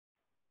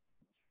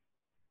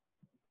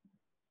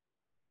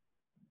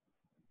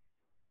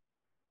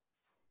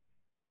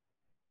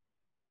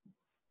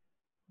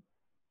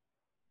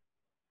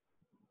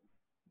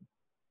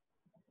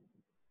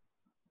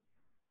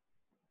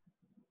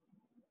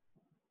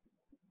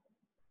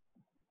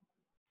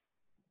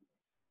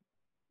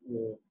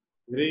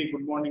Very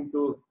good morning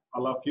to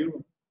all of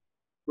you.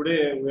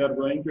 Today we are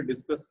going to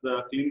discuss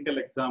the clinical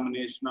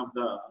examination of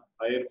the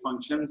higher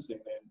functions in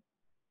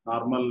a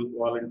normal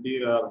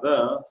volunteer or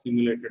the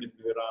simulated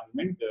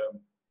environment.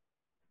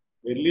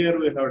 Earlier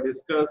we have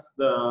discussed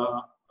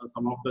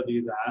some of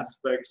these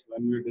aspects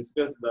when we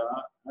discussed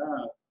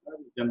the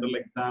general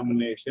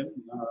examination,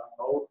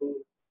 how to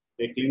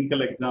a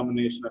clinical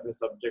examination of a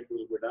subject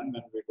will be done.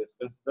 When we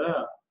discussed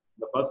the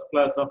first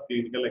class of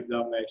clinical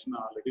examination,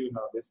 already we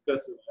have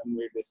discussed when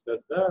we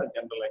discussed the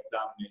general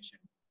examination.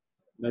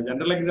 The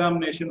general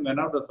examination,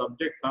 whenever the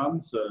subject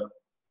comes,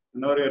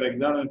 whenever you're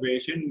examining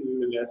patient,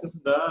 we will assess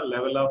the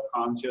level of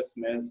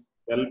consciousness,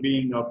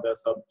 well-being of the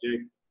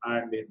subject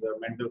and his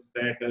mental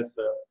status,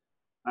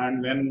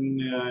 and when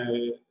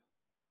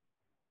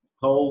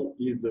how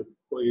is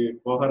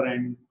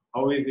coherent,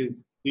 how is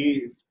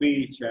his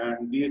speech,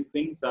 and these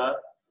things are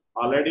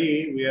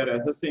already we are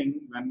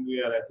assessing when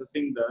we are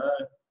assessing the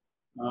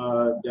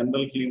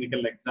general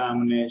clinical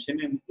examination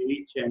in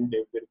each and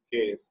every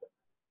case.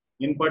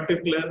 In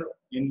particular,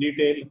 in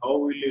detail, how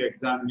will you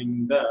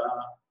examine the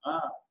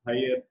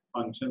higher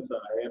functions,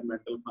 higher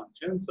mental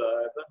functions,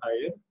 the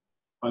higher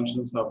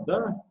functions of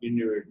the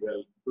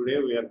individual. Today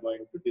we are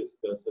going to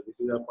discuss. So this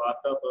is a part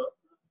of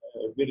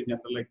every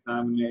general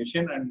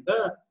examination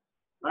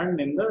and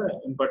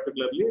in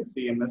particularly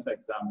CMS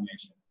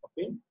examination.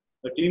 Okay,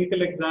 the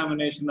clinical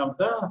examination of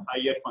the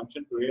higher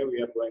function today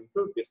we are going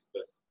to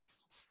discuss.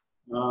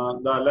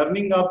 The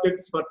learning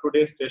objects for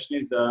today's session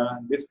is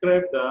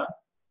describe the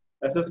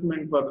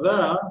assessment for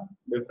the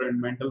different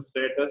mental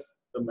status,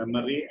 the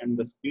memory and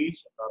the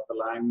speech or the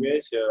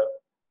language.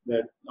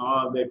 That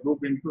they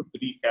group into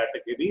 3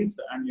 categories,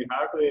 and you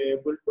have to be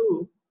able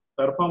to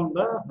perform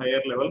the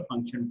higher level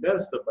function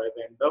test by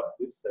the end of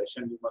this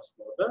session. You must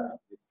know the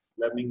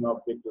learning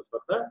objectives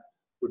for the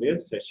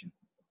today's session.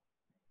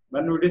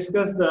 When we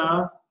discuss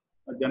the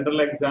general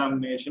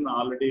examination,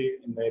 already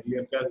in the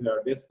earlier class we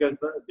have discussed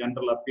the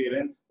general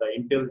appearance, the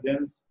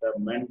intelligence, the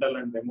mental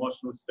and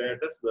emotional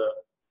status, the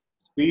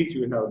speech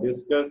we have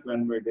discussed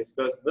when we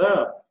discuss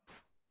the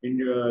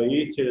in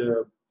each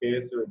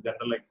case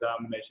general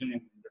examination in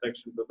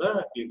introduction to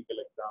the clinical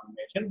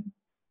examination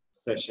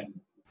session.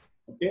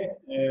 Okay,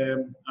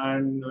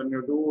 and when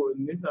you do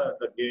in this,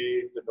 the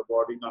gait, the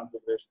body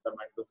configuration, the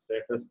mental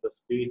status, the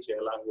speech,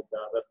 along with the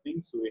other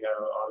things we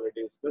have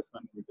already discussed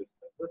when we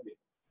discussed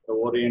the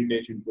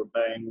orientation to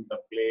time, the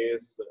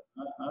place,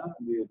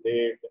 the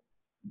date,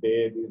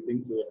 day, these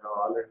things we have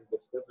already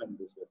discussed and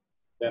discussed.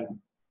 Then,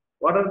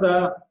 what are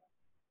the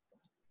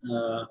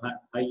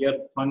higher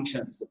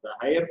functions? The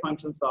higher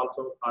functions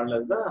also called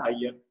as the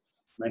higher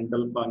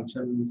mental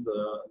functions.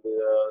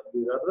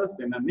 These are the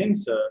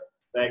synonyms.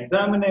 The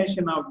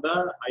examination of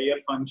the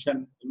higher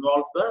function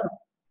involves the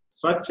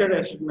structured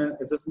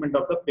assessment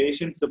of the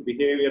patient's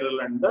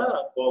behavioral and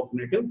the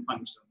cognitive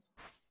functions.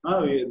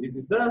 This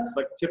is the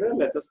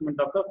structural assessment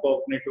of the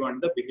cognitive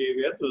and the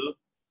behavioral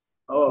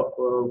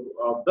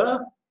of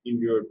the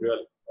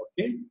individual.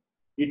 Okay.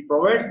 It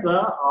provides the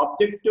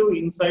objective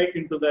insight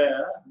into the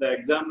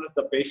examiner,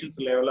 the patient's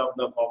level of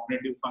the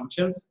cognitive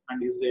functions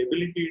and his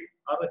ability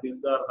or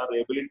his or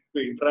her ability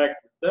to interact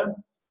with the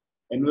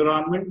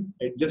environment,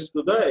 adjust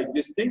to the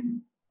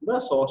existing the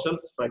social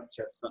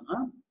structures.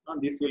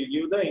 And this will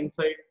give the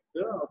insight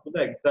to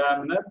the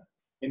examiner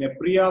in a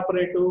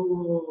pre-operative.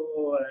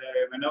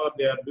 Whenever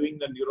they are doing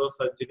the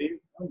neurosurgery,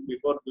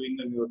 before doing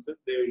the neurosurgery,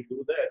 they will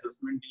do the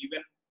assessment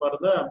even for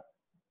the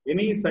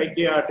any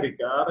psychiatric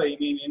or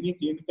any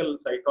clinical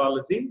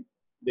psychology.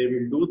 They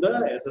will do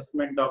the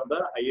assessment of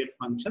the higher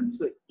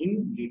functions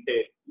in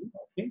detail.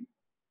 Okay,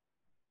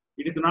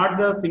 it is not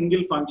the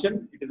single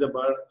function. It is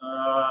about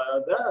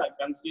the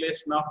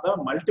constellation of the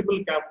multiple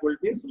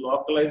capabilities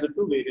localized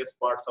to various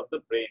parts of the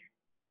brain.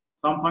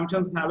 Some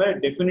functions have a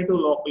definitive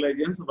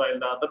localizations, while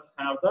the others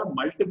have the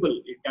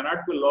multiple. It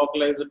cannot be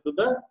localized to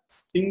the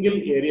single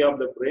area of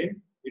the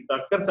brain. It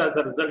occurs as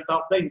a result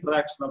of the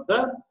interaction of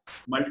the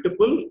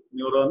multiple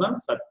neuronal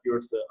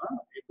circuits.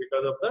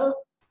 Because of the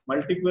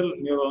multiple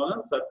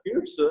neuronal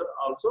circuits,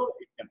 also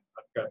it can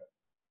occur.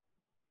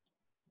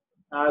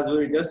 As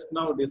we just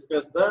now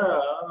discussed,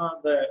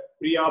 the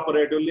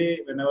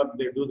pre-operatively, whenever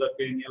they do the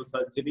cranial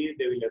surgery,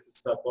 they will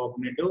assess the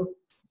cognitive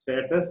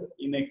status.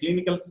 In a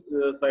clinical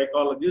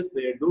psychologist,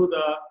 they do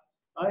the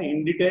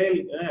in detail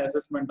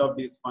assessment of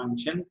this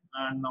function,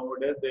 and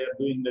nowadays they are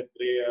doing the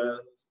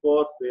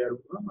scores. They are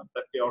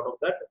 30 out of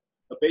that.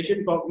 The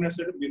patient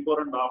cognition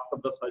before and after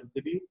the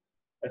surgery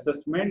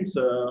assessments,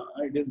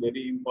 it is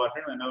very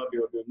important whenever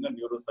you are doing the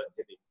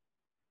neurosurgery.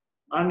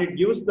 And it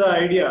gives the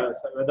idea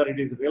whether it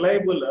is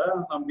reliable.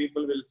 Some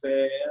people will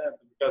say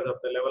because of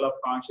the level of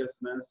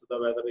consciousness,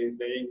 whether he is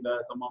saying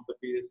that some of the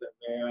patients,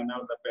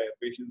 whenever the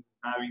patients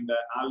having the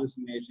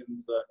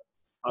hallucinations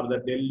or the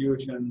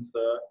delusions,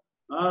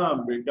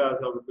 because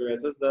of to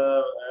assess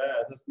the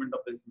assessment of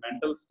this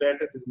mental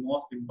status is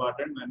most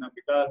important.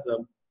 Because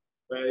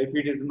if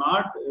it is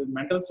not,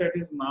 mental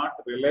status is not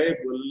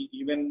reliable,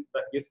 even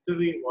the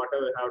history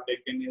whatever have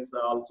taken is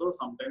also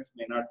sometimes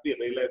may not be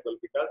reliable,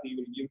 because he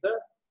will give the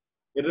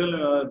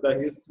the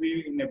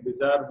history in a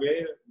bizarre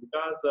way,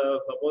 because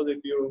suppose if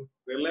you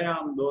rely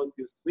on those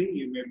history,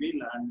 you may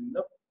be landing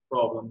the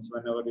problems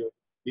whenever you're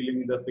dealing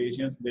with the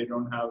patients. They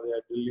don't have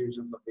the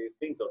delusions of these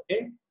things.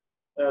 Okay.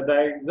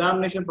 The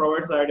examination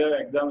provides ideal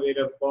exam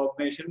area of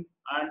cognition,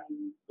 and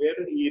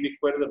where he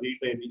requires the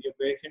retraining. A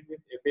patient with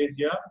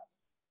aphasia,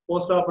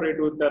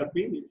 post-operative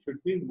therapy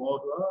should be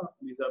more.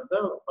 These are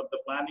the for the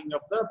planning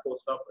of the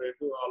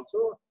post-operative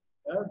also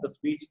the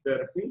speech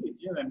therapy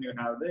when you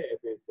have the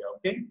aphasia.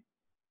 Okay.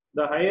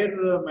 The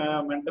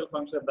higher mental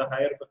function, the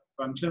higher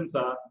functions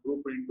are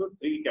grouped into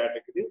three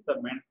categories.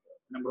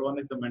 Number one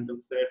is the mental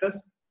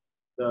status,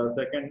 the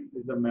second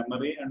is the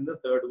memory, and the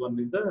third one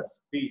is the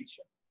speech.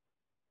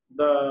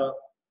 The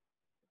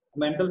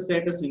mental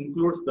status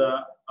includes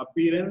the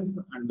appearance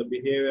and the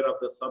behavior of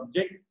the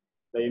subject,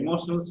 the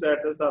emotional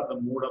status or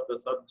the mood of the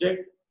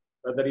subject,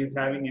 whether he is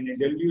having any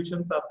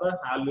delusions or the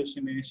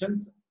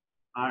hallucinations,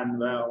 and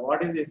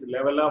what is his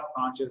level of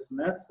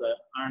consciousness,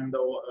 and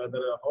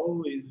whether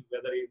his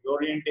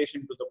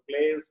orientation to the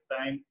place,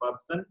 time,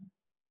 person,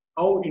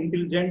 how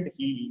intelligent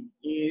he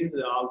is.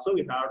 Also,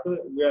 we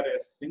are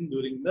assessing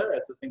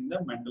the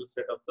mental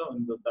state of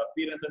the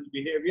appearance and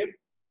behavior,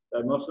 the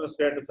emotional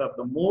status of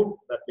the mood,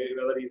 that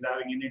whether he is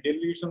having any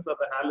delusions or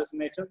the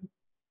hallucinations,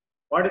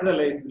 what is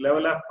his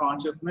level of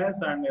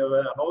consciousness, and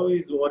how he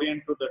is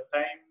oriented to the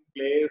time,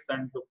 place,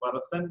 and to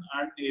person,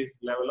 and his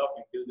level of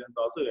intelligence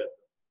also. Yes.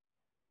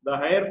 The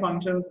higher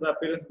functions, the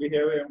appearance,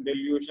 behavior,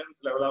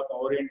 delusions, level of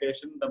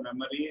orientation, the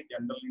memory,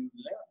 general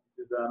intelligence.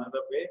 This is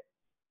another way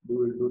we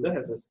will do the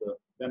assessor.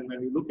 Then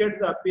when you look at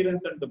the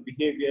appearance and the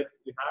behavior,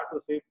 you have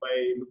to say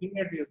by looking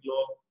at his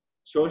low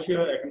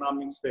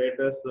socio-economic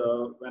status,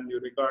 when you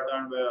record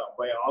and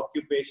by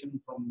occupation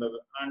from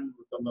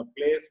the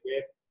place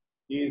where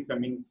he is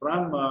coming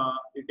from,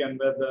 you can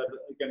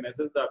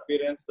assess the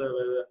appearance,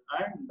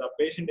 and the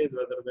patient is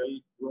whether well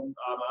groomed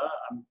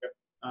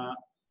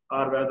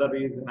or whether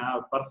he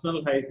have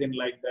personal hygiene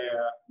like the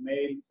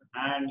nails,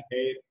 hand,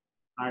 hair,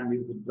 and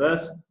his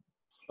dress,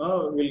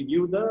 will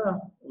give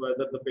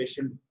whether the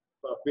patient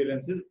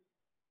appearance is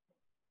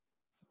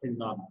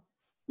normal.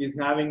 Is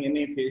having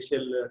any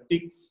facial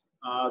tics,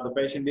 the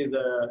patient is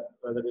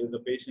whether the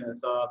patient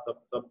or the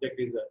subject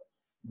is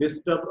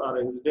disturbed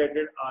or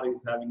hesitated, or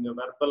is having a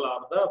verbal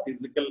or the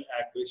physical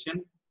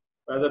aggression,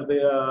 whether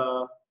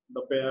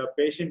the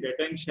patient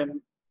attention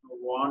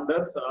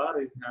wanders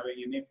or is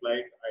having any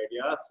flight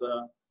ideas.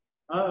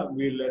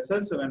 We'll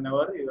assess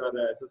whenever you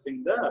are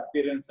assessing the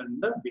appearance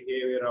and the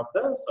behavior of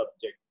the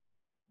subject.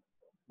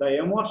 The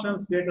emotional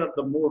state of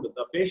the mood,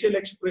 the facial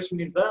expression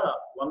is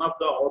one of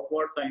the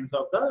outward signs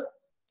of the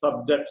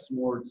subject's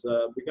moods,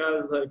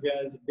 because if he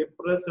is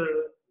depressed,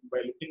 by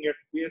looking at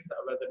face,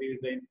 whether he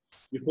is in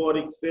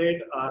euphoric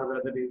state or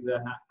whether he is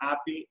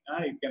happy,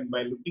 you can,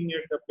 by looking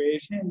at the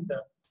patient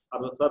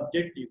or the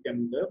subject, you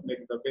can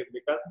make the face,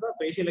 because the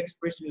facial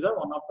expression is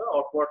one of the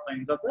outward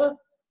signs of the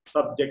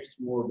subject's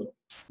mood.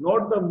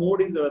 Note the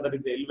mood is whether it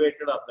is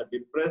elevated or the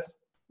depressed.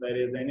 There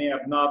is any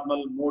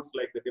abnormal moods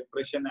like the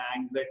depression,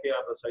 anxiety,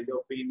 or the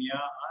schizophrenia,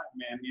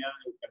 mania.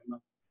 You can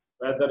know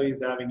whether he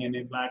is having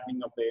any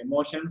flattening of the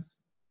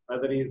emotions,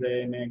 whether he is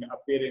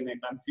appear in a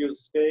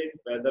confused state,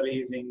 whether he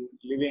is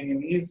living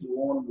in his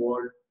own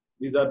world.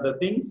 These are the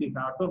things you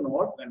have to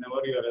note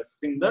whenever you are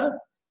assessing the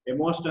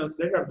emotional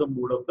state or the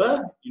mood of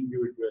the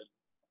individual.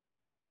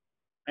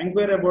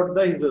 Inquire about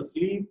his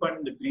sleep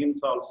and the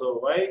dreams also.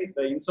 Why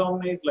the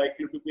insomnia is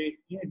likely to be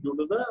due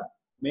to the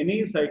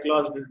many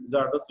psychological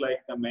disorders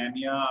like the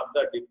mania or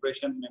the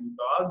depression, and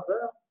cause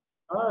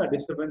the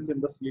disturbance in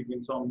the sleep,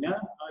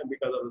 insomnia,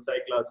 because of the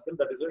psychological.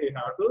 That is why you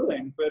have to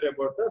inquire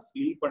about the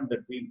sleep and the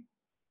dream.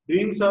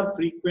 Dreams are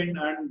frequent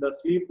and the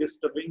sleep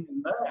disturbing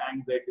in the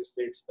anxiety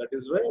states. That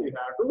is why you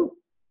have to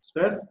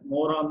stress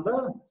more on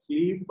the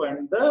sleep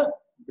and the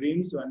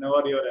dreams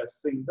whenever you are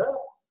assessing the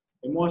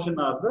emotion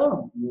or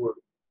the mood.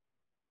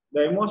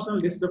 The emotional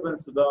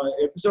disturbance, the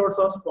episodes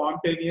of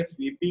spontaneous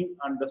weeping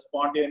and the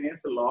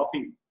spontaneous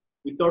laughing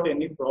without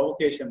any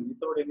provocation,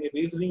 without any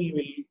reasoning, he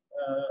will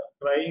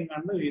crying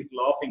and he is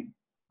laughing,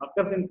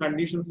 occurs in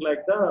conditions like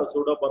the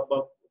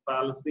pseudobarbaric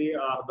palsy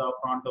or the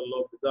frontal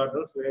lobe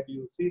disorders, where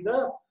you see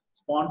the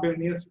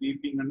spontaneous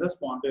weeping and the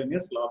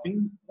spontaneous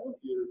laughing,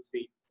 you will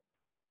see.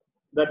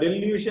 The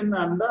delusion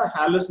and the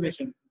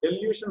hallucination.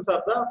 Delusions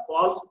are the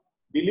false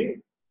belief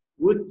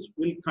which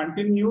will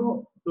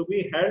continue to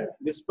be held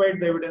despite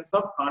the evidence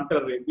of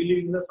contrary.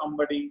 Believing that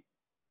somebody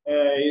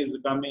is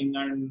coming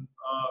and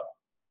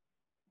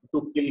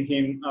to kill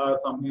him,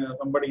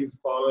 somebody is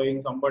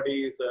following,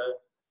 somebody is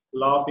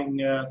laughing,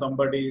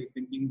 somebody is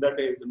thinking that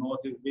his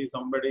nose is big,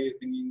 somebody is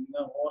thinking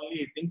only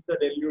he thinks that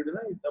delusion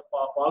is the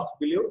false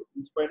belief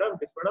despite of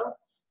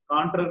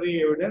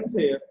contrary evidence.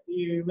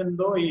 Even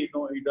though he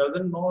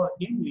doesn't know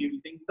him, he will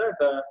think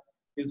that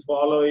is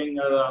following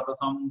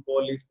some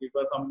police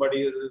people,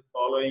 somebody is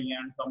following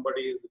and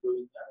somebody is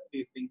doing that.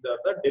 These things are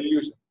the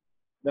delusion.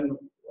 Then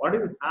what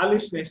is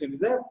hallucination? Is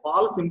there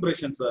false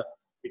impressions?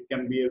 It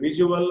can be a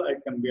visual, it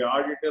can be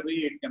auditory,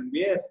 it can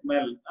be a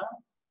smell.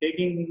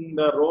 Taking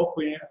the rope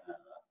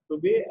to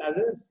be as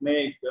a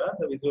snake,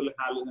 the visual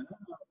hallucination.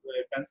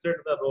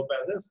 Consider the rope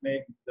as a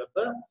snake,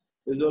 the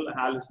visual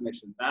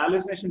hallucination. The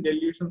hallucination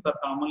delusions are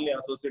commonly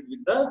associated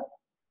with the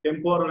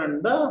temporal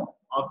and the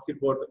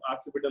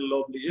occipital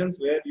lobe lesions,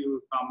 where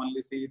you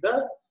commonly see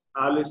the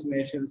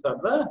hallucinations or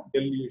the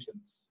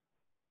delusions.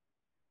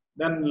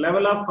 Then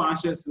level of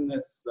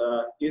consciousness.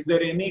 Is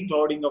there any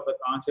clouding of the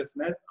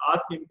consciousness?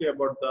 Ask him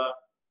about the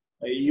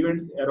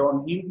events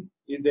around him.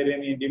 Is there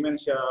any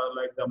dementia,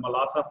 like the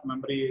loss of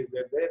memory? Is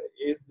there?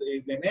 Is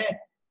in a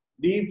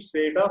deep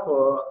state of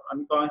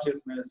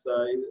unconsciousness,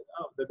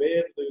 the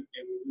way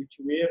which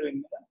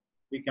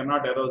we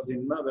cannot arouse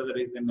in, whether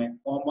is in a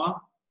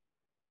coma.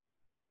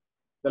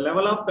 The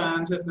level of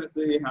consciousness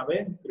we have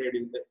a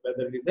gradient,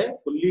 whether it is a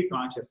fully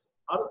conscious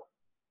or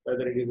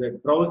whether it is a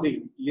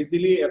drowsy,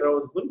 easily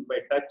arousable by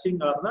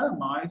touching or the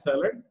noise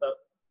alert.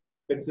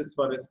 Persists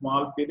for a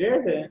small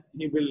period,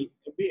 he will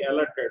be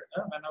alerted.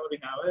 Whenever we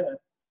have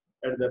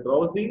at the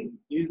drowsy,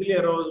 easily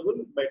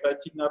arousable by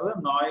touching or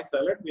the noise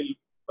alert will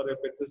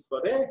persist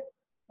for a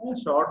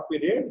short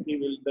period.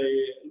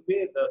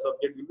 The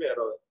subject will be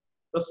aroused.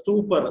 The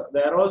stupor, the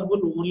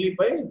arousable only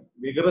by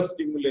vigorous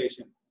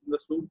stimulation. The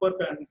stupor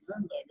can,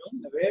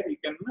 where we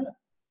can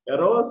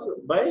arouse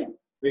by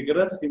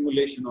vigorous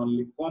stimulation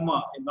only.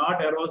 Coma,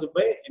 not aroused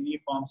by any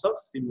forms of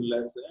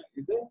stimulus,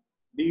 is a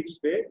deep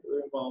state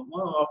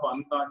of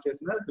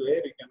unconsciousness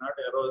where we cannot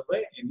arouse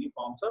by any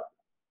forms of.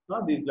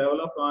 This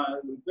level of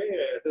will be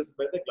assessed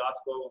by the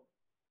Glasgow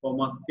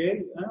Coma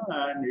scale,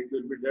 and it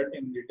will be done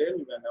in detail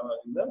whenever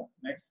in the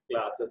next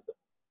classes.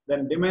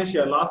 Then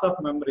dementia, loss of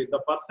memory. The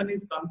person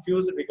is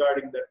confused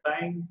regarding the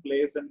time,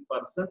 place, and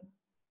person,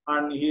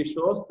 and he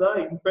shows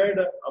the impaired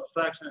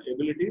abstraction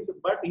abilities,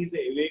 but he is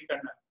awake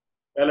and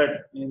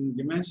alert. In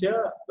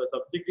dementia, the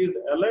subject is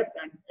alert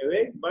and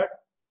awake, but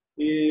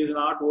he is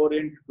not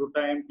oriented to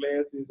time,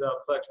 place. His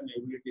abstraction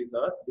abilities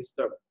are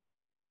disturbed.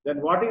 Then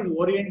what is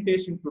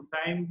orientation to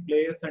time,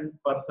 place, and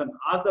person?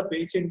 Ask the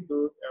patient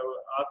to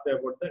ask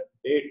about the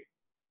date,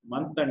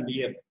 month, and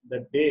year.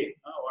 The day,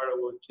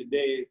 which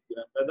day,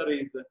 whether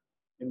he is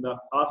in the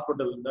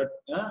hospital,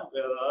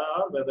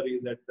 whether he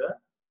is at the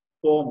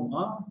home,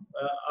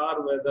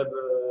 or whether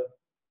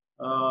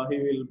he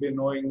will be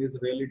knowing his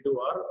relative,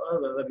 or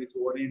whether he is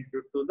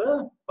oriented to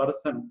the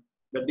person.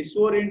 The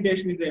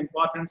disorientation is an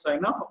important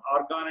sign of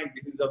organic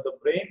disease of the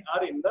brain,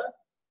 or in the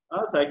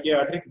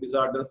psychiatric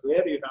disorders,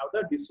 where you have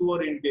the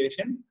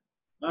disorientation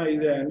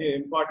is an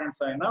important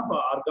sign of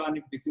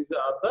organic disease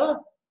or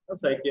the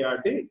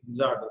psychiatric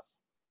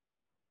disorders.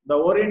 The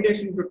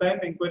orientation to time,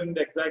 inquiring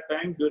the exact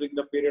time during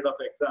the period of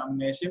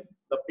examination.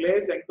 The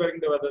place,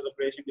 inquiring whether the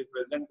patient is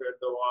present at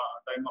the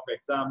time of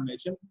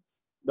examination.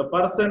 The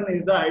person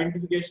is the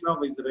identification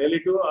of his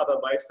relative or the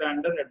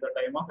bystander at the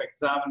time of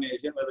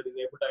examination, whether he is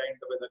able to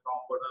identify the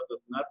compounder, the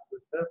nurse,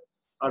 sister,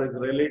 or his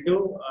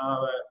relative,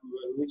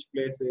 which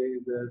place he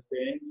is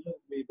staying.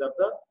 These are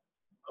the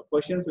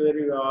questions where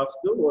you ask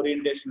the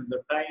orientation of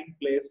the time,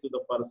 place to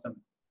the person.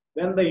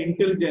 Then the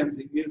intelligence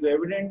is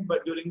evident,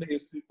 but during the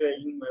history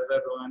taking,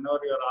 whether whenever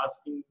you are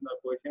asking the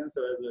questions,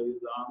 whether he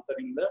is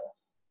answering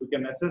you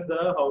can assess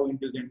how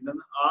intelligent. Then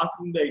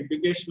asking the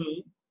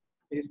educational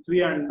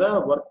history and the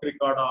work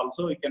record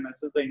also, you can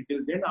assess the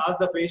intelligence. Ask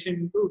the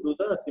patient to do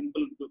the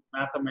simple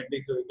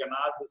mathematics. So you can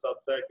ask the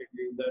subtract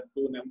the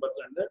two numbers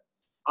and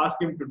ask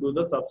him to do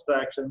the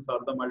subtractions or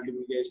the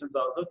multiplications.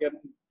 Also can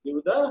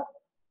give the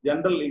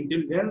general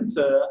intelligence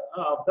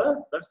of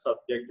that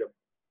subject.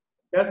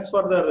 Tests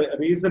for the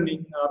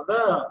reasoning or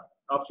the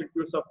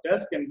objectives of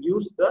test can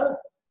use the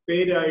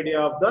fair idea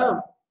of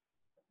the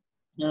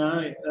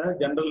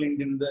general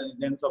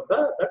intelligence of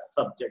that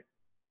subject.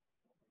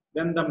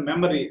 Then the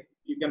memory,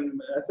 you can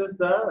assess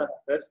the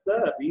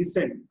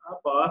recent,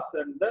 past,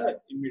 and the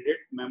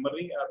immediate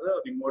memory or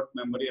the remote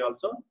memory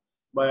also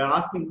by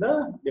asking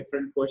the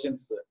different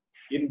questions.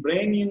 In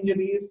brain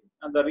injuries,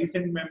 the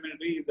recent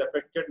memory is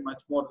affected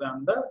much more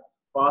than the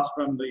past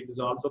memory. It is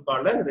also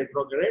called as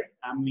retrograde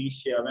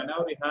amnesia.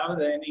 Whenever we have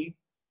any,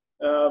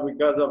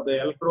 because of the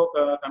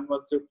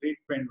electroconvulsive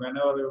treatment,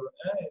 whenever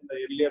in the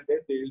earlier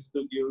days they used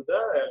to give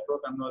the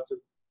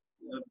electroconvulsive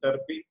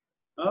therapy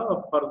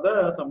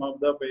for some of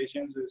the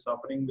patients who are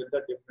suffering with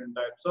the different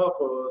types of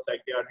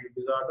psychiatric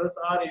disorders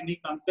or any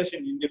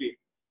concussion injury.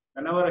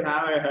 Whenever we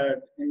have a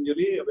head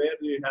injury where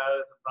we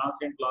have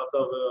transient loss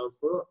of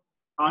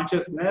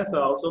consciousness,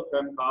 also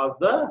can cause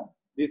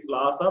this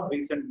loss of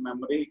recent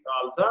memory,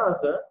 also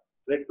as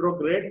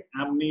retrograde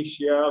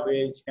amnesia,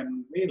 which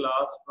can be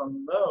lost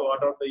from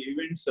what are the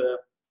events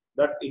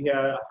that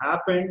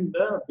happened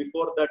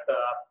before that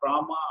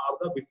trauma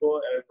or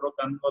before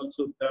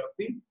electroconvulsive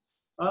therapy.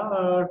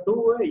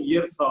 2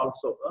 years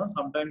also.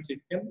 Sometimes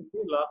it can be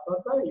lost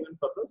for even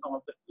for some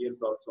of the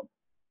years also.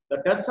 The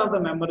test of the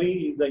memory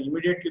is the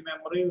immediately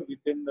memory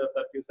within the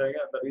 30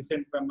 seconds, the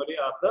recent memory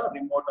or the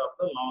remote of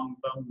the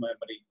long-term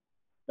memory.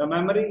 The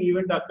memory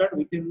event occurred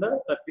within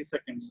the 30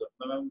 seconds.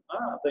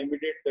 The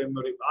immediate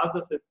memory.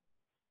 Ask the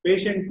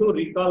patient to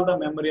recall the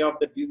memory of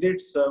the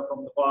digits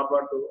from the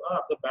forward to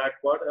the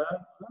backward.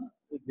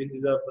 This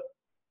is the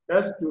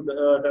test to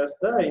test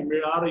the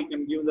immediate, or you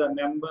can give the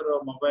number or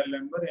mobile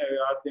number. You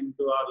ask him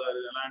to, or the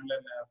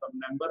landline some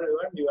number,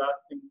 and you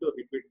ask him to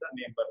repeat the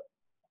number.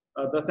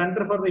 The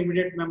center for the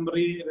immediate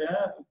memory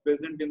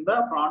present in the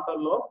frontal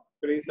lobe,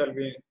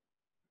 perisylvian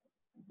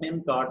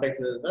cortex.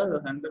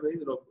 The center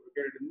is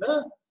located in the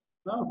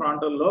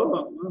frontal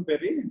lobe,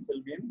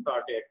 perisylvian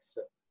cortex.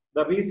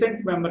 The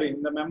recent memory,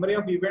 the memory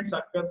of events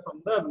occurs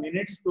from the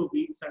minutes to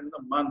weeks and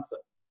the months.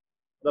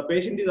 The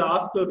patient is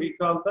asked to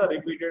recall the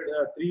repeated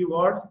 3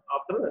 words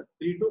after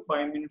 3 to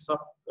 5 minutes of,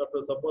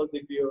 suppose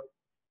if you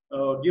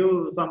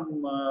give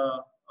some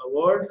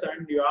words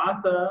and you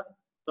ask the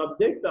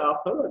subject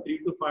after 3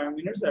 to 5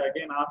 minutes,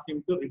 again ask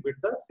him to repeat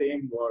the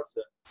same words.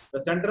 The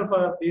center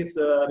for this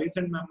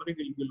recent memory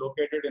will be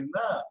located in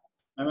the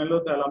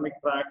amylothalamic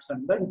tracts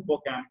and the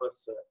hippocampus.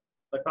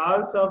 The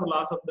cause of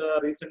loss of the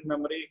recent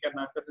memory can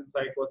occur in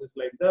psychosis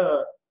like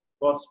the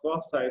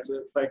Korsakoff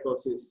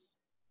psychosis.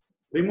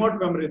 Remote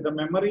memory, the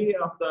memory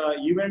of the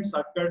events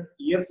occurred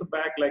years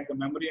back, like the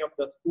memory of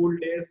the school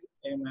days.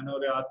 And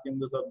whenever asking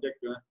the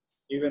subject,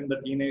 even the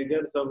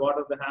teenagers, so what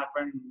has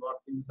happened, what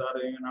things are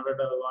in what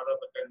are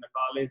the kind of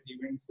college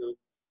events,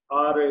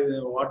 or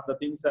what the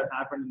things that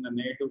happened in the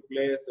native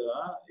place.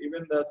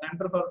 Even the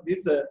center for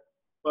this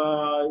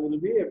will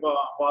be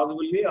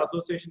possibly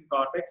association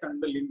cortex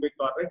and the limbic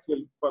cortex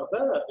will for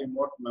the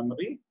remote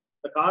memory.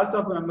 The cause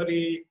of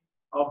memory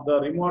of the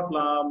remote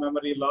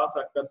memory loss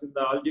occurs in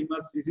the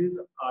Alzheimer's disease,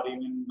 or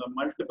even the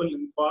multiple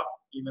infarct,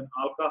 even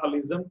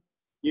alcoholism,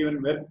 even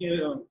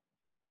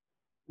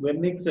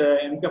Wernicke's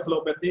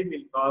encephalopathy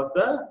will cause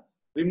the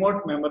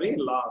remote memory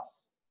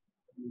loss.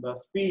 The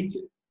speech,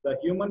 the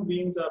human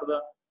beings are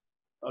the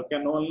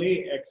can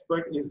only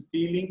express his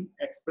feeling,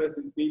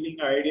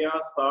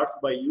 ideas, thoughts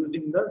by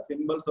using the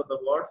symbols of the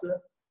words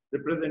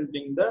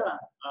representing the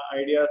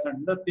ideas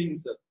and the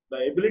things. The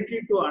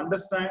ability to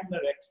understand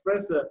and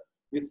express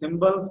the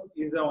symbols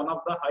is one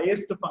of the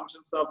highest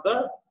functions of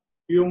the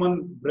human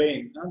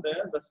brain.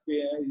 The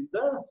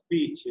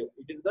speech.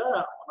 It is the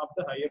one of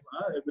the higher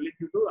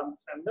ability to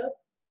understand the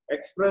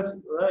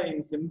express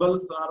in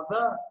symbols are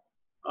the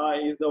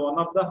is the one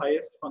of the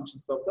highest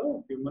functions of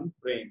the human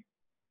brain.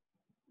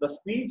 The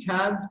speech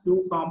has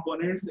 2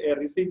 components: a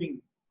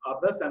receiving or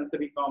the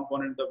sensory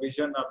component, the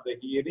vision or the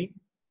hearing,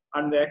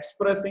 and the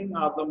expressing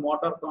or the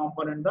motor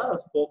component, the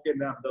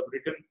spoken or the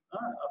written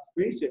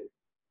speech.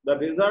 The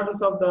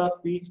results of the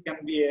speech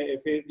can be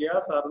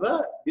aphasias or the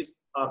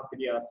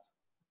dysarthrias.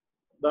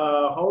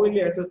 How will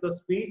you assess the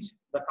speech?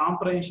 The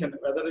comprehension,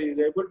 whether he is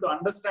able to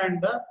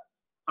understand the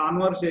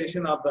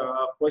conversation or the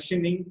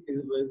questioning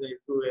is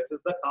to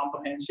assess the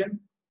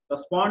comprehension. The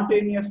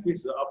spontaneous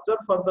speech,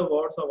 observe for the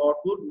words of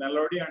output,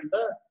 melody and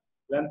the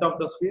length of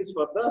the speech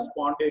for the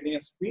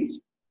spontaneous speech.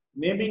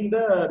 Naming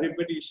the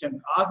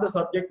repetition, ask the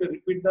subject to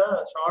repeat the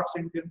short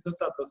sentences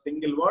of the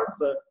single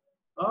words.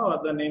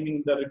 The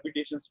naming the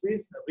repetition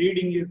speech.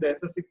 Reading is the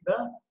assessing the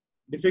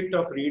defect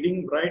of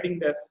reading. Writing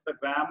the assess the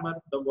grammar,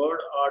 the word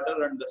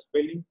order and the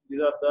spelling.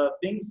 These are the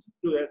things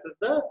to assess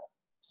the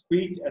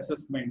speech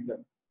assessment.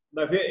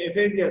 The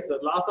aphasias,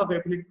 loss of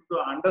ability to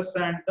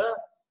understand the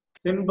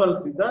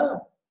symbols is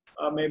the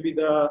maybe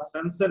the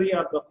sensory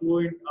or the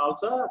fluid,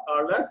 also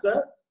called as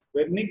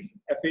Wernicke's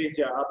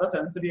aphasia, or the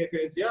sensory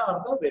aphasia or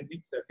the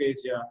Wernicke's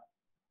aphasia.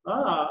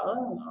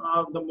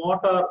 The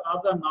motor or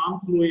the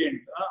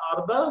non-fluent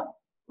or the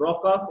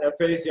Broca's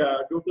aphasia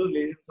due to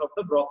lesions of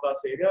the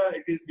Broca's area.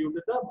 It is due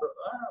to the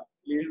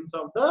lesions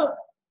of the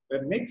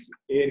Wernicke's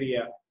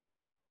area.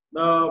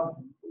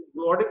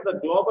 What is the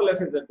global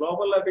aphasia? The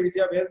global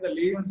aphasia where the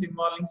lesions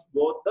involving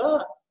both the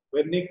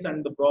Wernicke's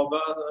and the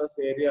Broca's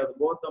area,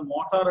 both the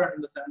motor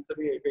and the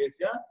sensory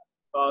aphasia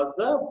cause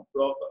the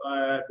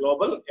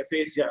global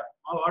aphasia.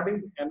 What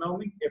is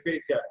anomic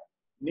aphasia?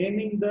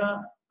 Naming the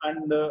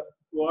and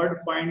word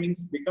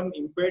findings become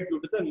impaired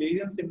due to the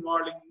lesions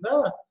involving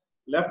the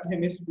left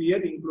hemisphere,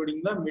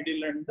 including the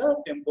middle and the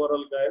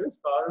temporal gyrus,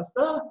 causes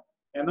the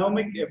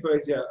anomic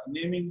aphasia.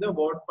 Naming the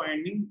word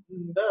finding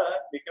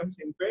becomes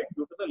impaired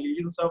due to the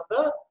lesions of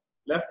the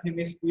left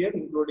hemisphere,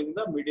 including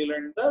the middle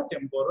and the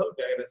temporal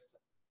gyrus.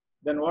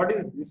 Then what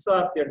is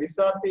dysarthria?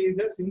 Dysarthria is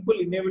a simple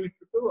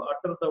inability to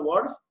utter the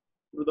words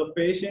through the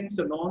patient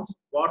knows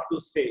what to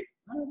say.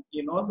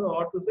 He knows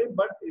what to say,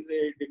 but is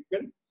a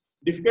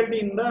difficulty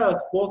in the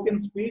spoken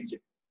speech.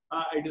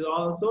 It is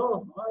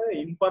also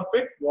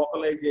imperfect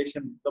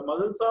vocalization. The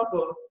muscles of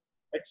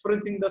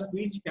expressing the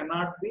speech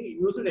cannot be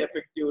used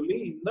effectively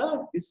in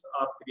the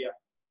dysarthria.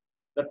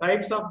 The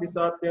types of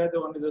dysarthria,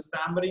 the one is a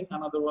stammering,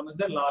 another one is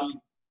a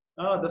lolling.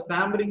 The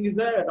stammering is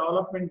a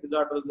development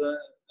disorder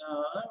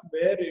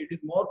where it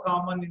is more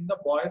common in the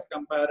boys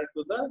compared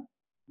to the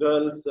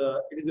girls.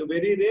 It is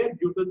very rare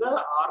due to the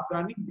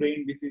organic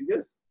brain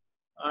diseases.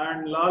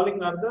 And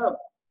lolling are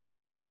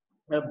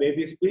the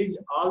baby speech.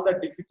 All the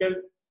difficult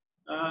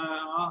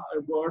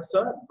words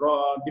are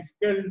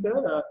difficult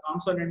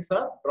consonants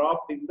are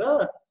dropped in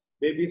the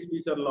baby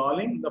speech or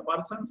lolling. The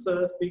person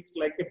speaks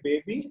like a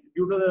baby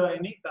due to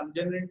any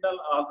congenital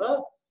or the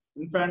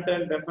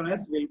infantile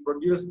deafness will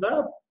produce the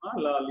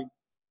lolling.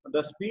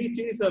 The speech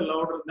is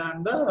louder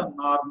than the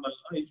normal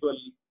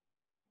usually.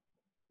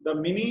 The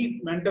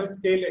mini mental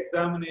scale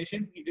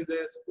examination, it is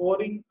a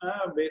scoring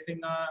basing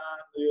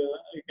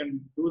you can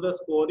do the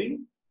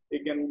scoring.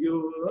 You can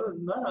give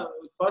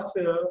first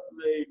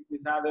it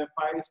is have a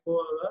 5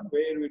 score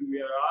where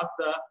we ask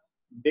the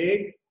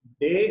date,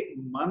 day,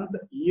 month,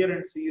 year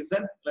and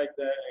season like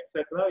the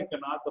etc. You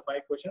can ask the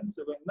 5 questions.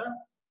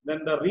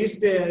 Then the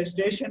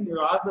restation,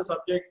 you ask the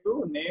subject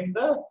to name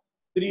the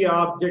 3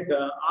 objects.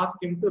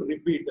 Ask him to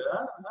repeat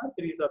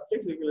 3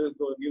 subjects. You will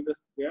go give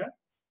this.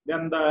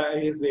 Then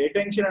his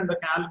attention and the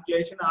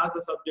calculation, ask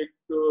the subject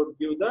to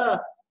give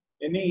the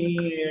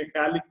any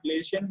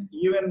calculation.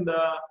 Even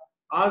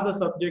ask the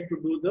subject to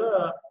do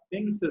the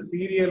things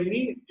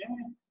serially,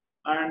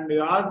 and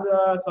ask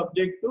the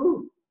subject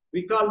to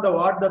recall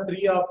what the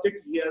 3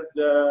 objects he has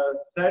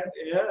said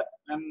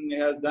and he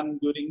has done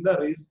during the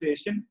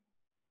registration.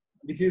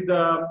 This is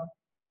a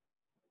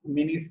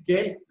mini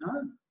scale,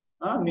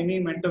 mini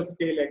mental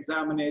scale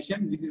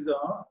examination. This is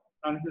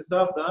consists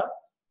of the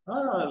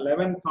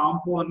 11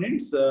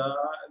 components.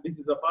 This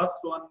is the first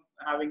one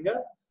having a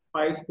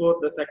 5 score.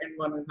 The second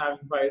one is having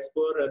 5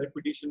 score. A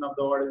repetition of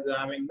the word is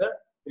having the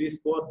 3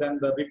 score. Then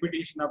the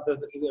repetition of the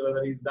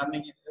whether he's done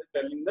it,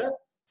 telling the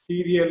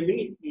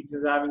serially, it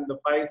is having the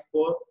 5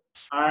 score.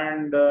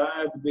 And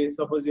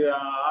suppose you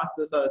ask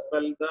the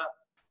spell the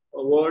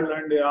word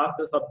and you ask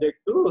the subject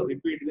to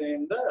repeat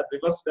in the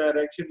reverse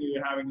direction, you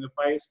are having the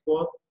 5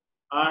 score.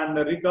 And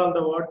recall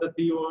the word, the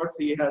 3 words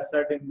he has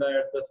said in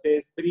the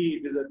stage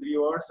 3. It is a 3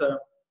 words.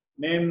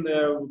 Name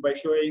by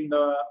showing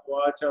the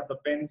watch or the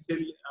pencil.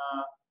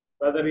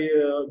 Whether he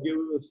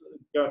gives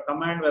a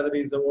command, whether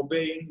he is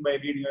obeying by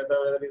reading,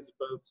 whether he is,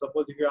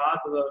 suppose if you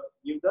ask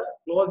give the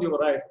close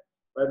your eyes,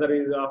 whether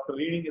he is after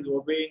reading is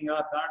obeying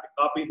or not.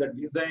 Copy the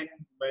design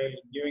by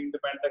giving the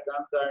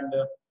pentagons and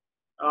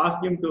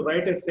ask him to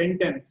write a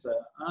sentence.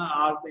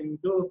 Ask him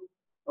to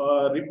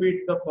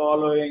repeat the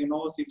following,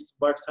 nose, ifs,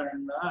 buts,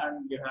 and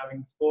you're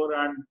having score.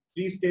 And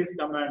 3-stage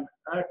command.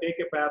 Take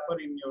a paper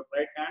in your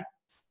right hand,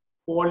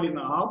 fold in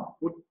half,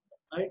 put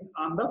right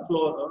on the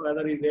floor.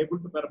 Whether he's able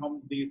to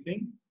perform these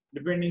things.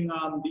 Depending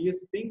on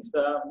these things,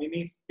 the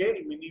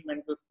mini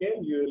mental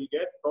scale, you will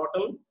get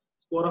total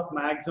score of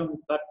maximum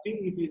 30.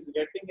 If he's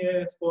getting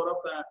a score of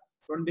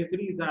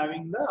 23, is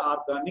having the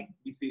organic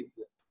disease.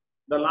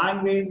 The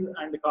language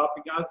and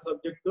copying are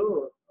subject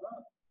to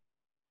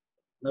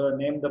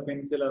name the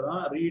pencil,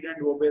 read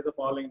and obey the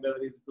following, whether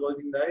he's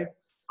closing the eyes.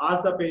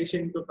 Ask the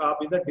patient to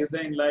copy the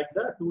design like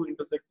the 2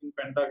 intersecting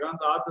pentagons.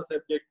 Ask the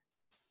subject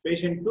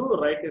patient to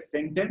write a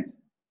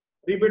sentence.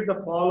 Repeat the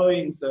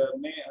followings,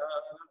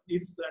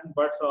 ifs and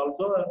buts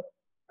also.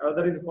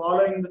 Whether is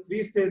following the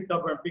 3-stage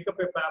cover, pick up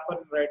a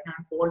paper in right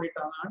hand, fold it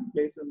on and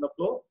place in the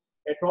floor.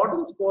 A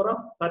total score of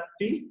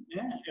 30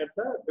 at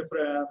the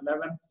different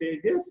 11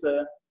 stages.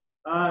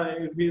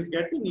 If he is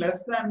getting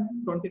less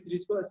than 23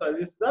 scores,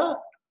 suggest the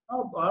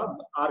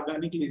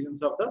organic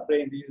lesions of the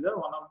brain. These are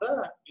one of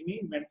the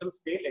mini mental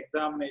scale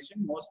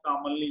examination most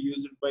commonly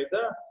used by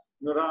the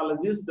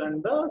neurologists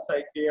and the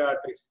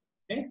psychiatrists.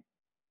 Okay?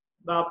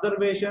 The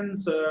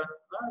observations,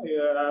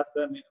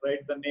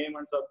 write the name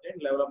and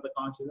subject, level of the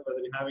consciousness, whether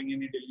you're having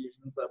any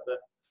delusions or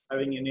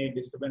having any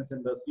disturbance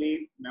in the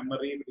sleep,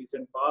 memory,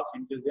 recent past,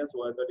 intelligence,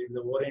 whether is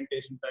the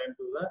orientation time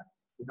to the,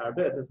 you have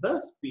to assess the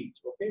speech.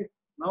 Okay.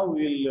 Now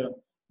we'll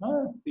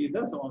see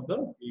some of the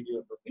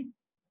videos. Okay.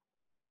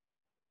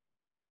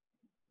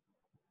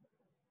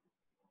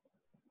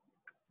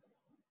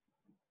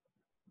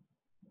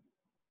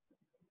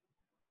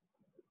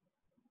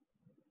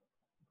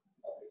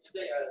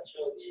 Today I'll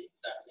show the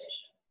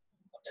examination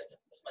of this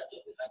mental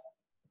design.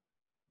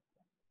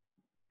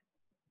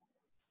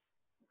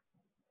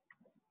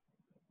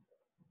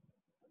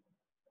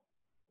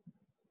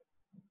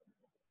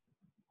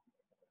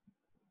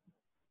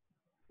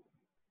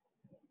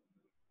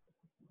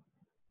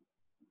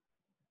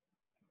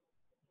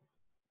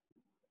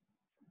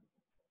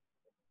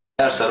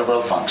 Higher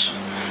cerebral function.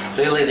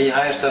 Really, the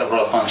higher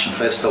cerebral function,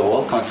 first of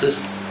all,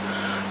 consists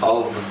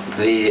of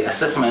the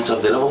assessment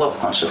of the level of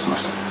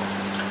consciousness.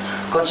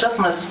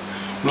 Consciousness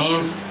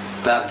means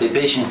that the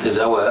patient is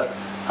aware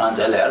and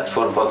alert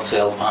for both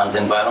self and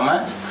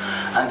environment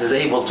and is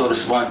able to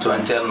respond to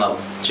internal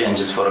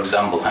changes, for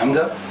example,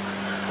 hunger,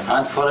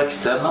 and for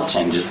external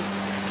changes.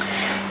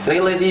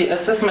 Really, the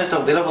assessment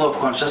of the level of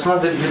consciousness,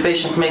 the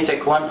patient may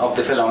take one of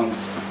the following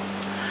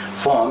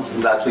forms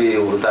that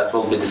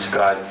will be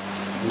described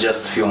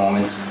just a few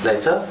moments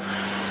later.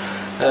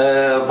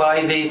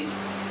 By the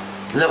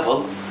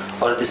level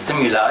or the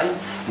stimuli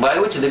by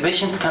which the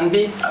patient can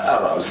be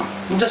aroused.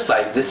 Just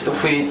like this,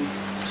 if we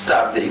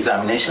start the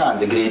examination and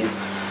greet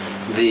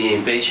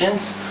the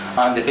patients,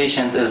 and the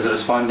patient is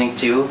responding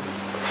to you,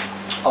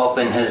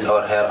 open his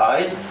or her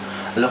eyes,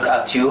 look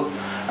at you,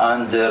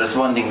 and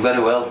responding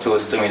very well to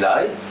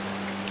stimuli.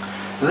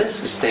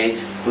 This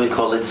state, we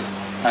call it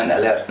an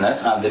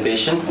alertness, and the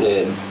patient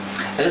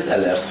is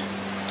alert.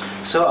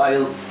 So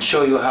I'll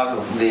show you how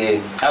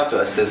to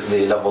assess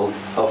the level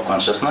of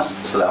consciousness.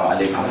 Assalamu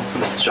alaikum.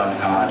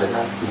 شلونك حمادك؟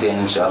 زين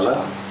إن شاء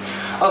الله.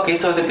 Okay,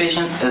 so the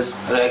patient is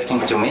reacting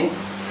to me.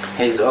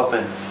 He's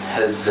open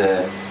his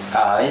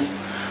eyes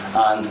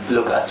and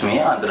look at me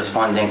and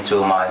responding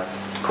to my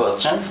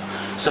questions.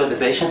 So the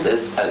patient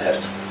is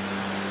alert.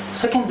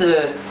 Second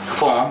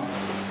form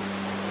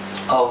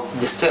of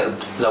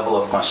disturbed level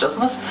of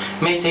consciousness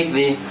may take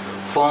the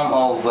form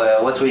of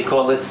what we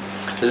call it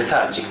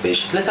lethargic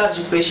patient.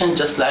 Lethargic patient,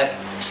 just like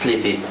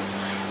sleepy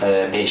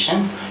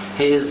patient.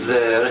 He is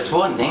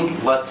responding,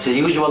 but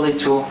usually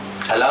to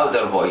a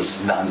louder voice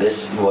than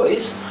this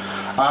voice.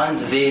 And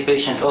the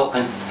patient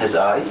open his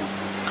eyes,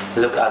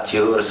 look at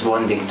you,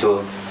 responding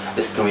to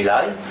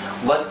stimuli,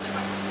 but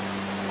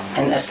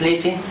in a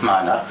sleepy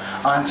manner,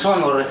 and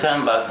soon will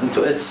return back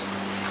into its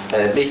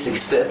basic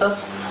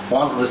status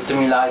once the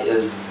stimuli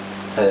is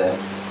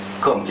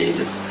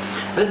completed.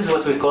 This is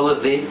what we call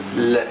it the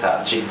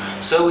lethargy.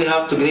 So we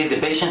have to greet the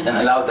patient in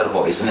a louder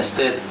voice.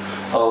 Instead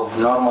of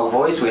normal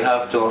voice, we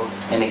have to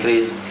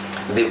increase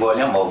the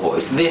volume of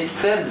voice. The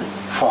third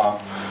form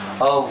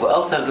of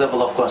altered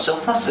level of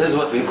consciousness is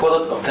what we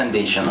call it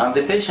obtundation. And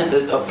the patient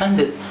is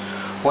obtunded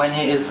when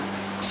he is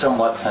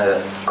somewhat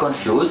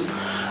confused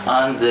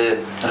and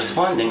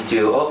responding to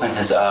you, open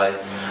his eye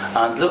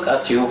and look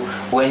at you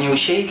when you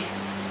shake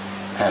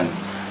him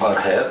or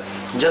her,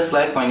 just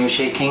like when you're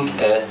shaking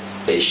a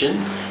patient.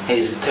 He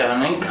is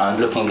turning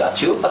and looking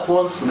at you, but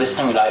once the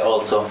stimuli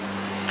also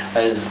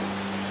is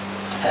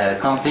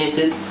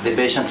completed, the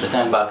patient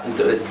returns back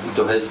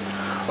into his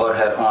or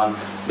her own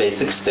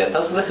basic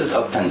status. This is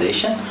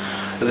obtundation.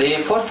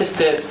 The fourth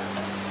step,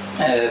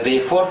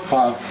 the fourth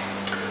form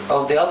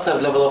of the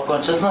altered level of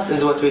consciousness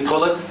is what we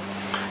call it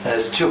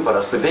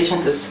stuporous. The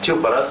patient is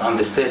stuporous and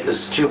the state is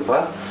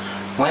stupor.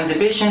 When the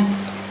patient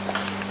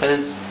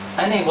is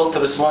unable to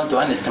respond to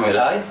any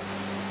stimuli,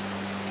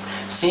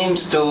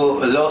 seems to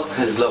lost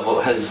his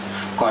level, his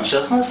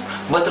consciousness,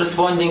 but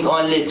responding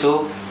only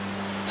to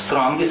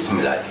strong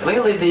stimuli.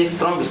 Really, the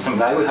strong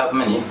stimuli, we have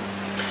many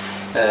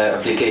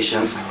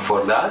applications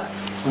for that,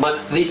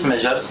 but these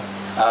measures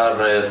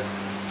are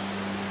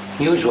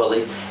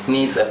usually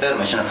needs a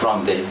permission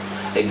from the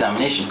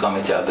examination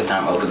committee at the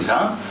time of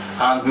exam,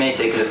 and may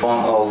take the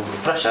form of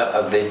pressure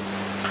at the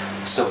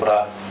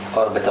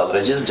supraorbital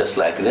ridges, just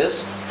like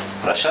this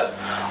pressure,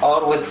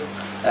 or with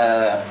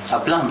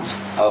a blunt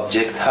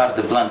object, hard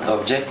blunt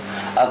object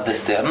at the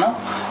sternum,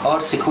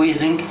 or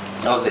squeezing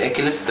of the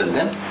Achilles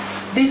tendon.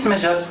 These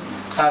measures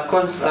are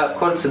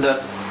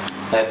considered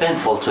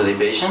painful to the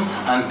patient,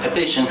 and a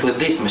patient with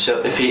this measure,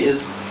 if he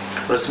is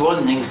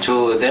responding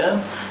to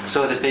them,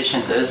 so the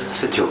patient is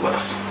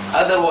stuporous.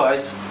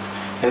 Otherwise,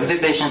 if the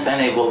patient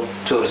unable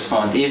to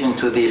respond even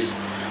to this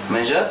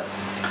measure,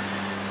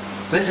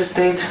 this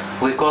state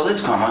we call it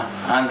coma,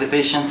 and the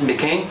patient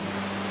became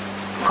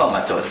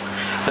comatose.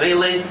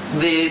 Really,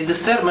 the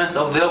disturbance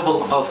of the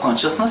level of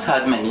consciousness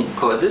had many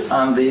causes,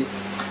 and the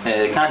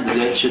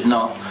candidate should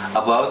know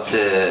about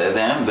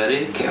them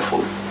very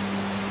carefully.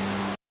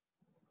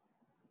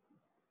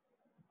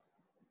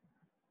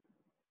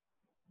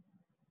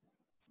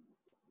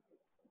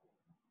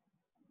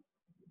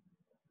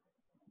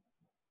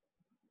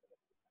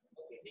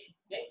 Okay, the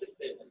next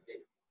statement, the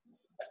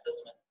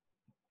assessment.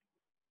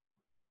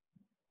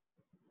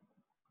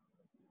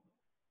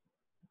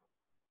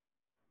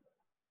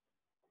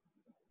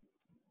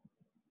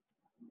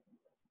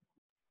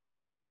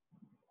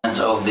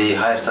 Of the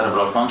higher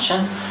cerebral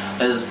function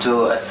is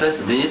to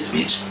assess the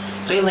speech.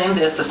 Really, in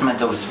the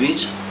assessment of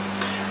speech,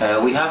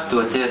 we have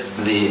to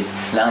test the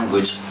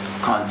language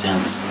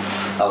contents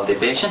of the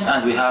patient,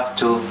 and we have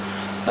to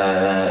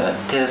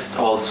test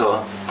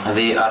also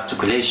the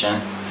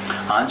articulation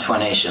and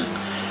phonation,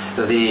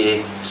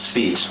 the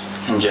speech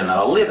in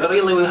general.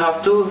 Really, we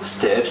have two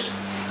steps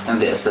in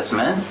the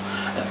assessment.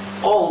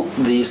 All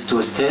these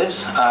two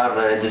steps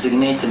are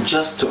designated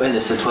just to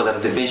elicit whether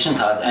the patient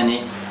had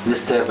any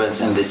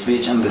disturbance in the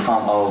speech in the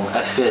form of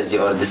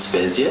aphasia or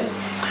dysphasia,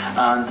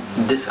 and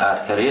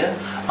dysarthria,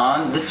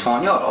 and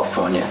dysphonia or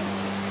aphonia.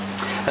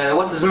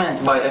 What is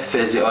meant by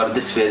aphasia or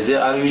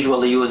dysphasia are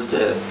usually used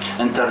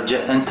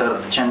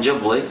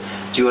interchangeably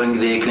during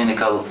the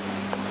clinical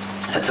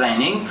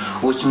training,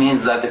 which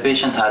means that the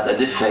patient had a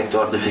defect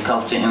or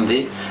difficulty in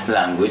the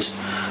language,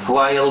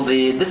 while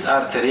the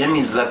dysarthria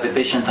means that the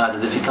patient had a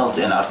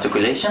difficulty in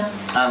articulation,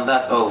 and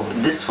that of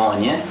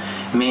dysphonia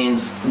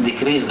means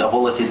decreased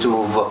ability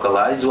to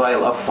vocalize,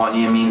 while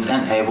aphonia means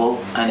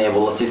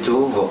inability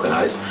to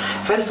vocalize.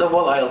 First of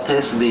all, I'll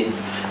test the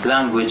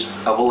language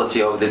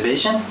ability of the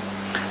patient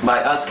by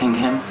asking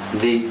him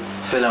the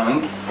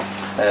following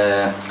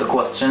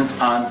questions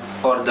and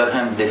order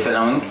him the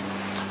following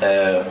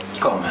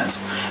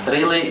comments.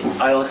 Really,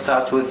 I'll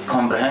start with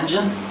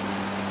comprehension,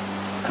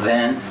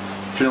 then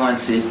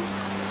fluency,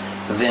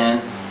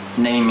 then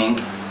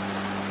naming,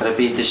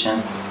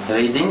 repetition,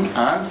 reading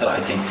and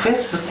writing.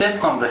 First step,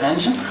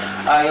 comprehension.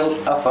 I'll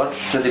offer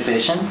to the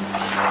patient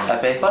a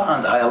paper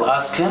and I'll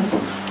ask him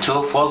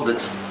to fold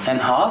it in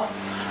half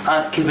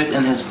and keep it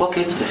in his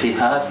pocket if he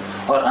had,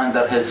 or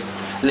under his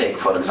leg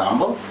for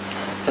example.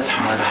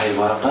 اسحب هذا هاي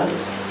الورقة،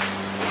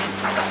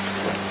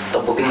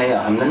 طبق لنا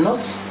اياها من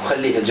النص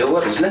وخليها جوا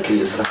رجلك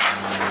اليسرى.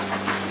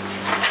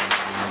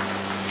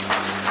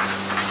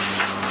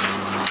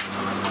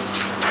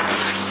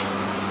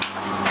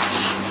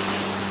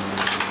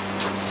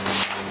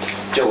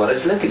 جوا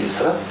رجلك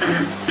اليسرى.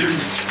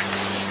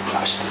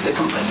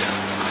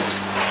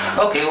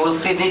 Okay, we'll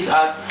see these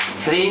are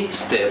 3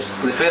 steps.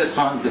 The first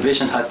one, the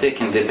patient had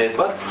taken the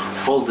paper,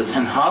 fold it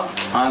in half,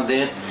 and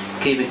then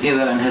keep it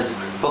either in his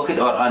pocket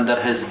or under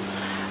his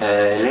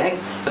leg.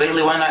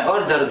 Really, when I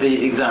order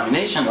the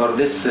examination or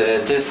this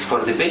test for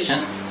the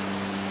patient,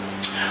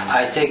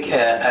 I take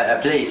a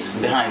place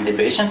behind the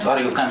patient, or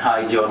you can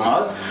hide your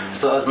mouth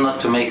so as not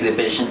to make the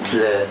patient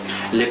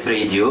lip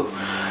read you.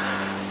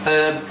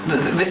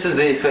 This is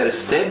the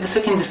first step. The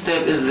second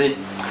step is the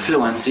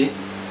fluency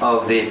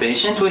of the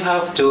patient. We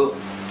have to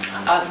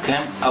ask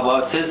him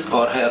about his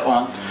or her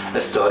own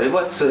story,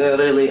 but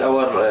really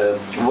our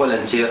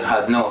volunteer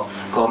had no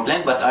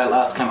complaint, but I'll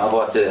ask him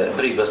about a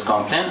previous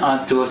complaint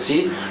and to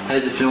see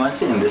his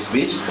fluency in the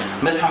speech.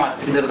 بس حماد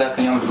تقدر ذاك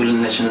اليوم تقول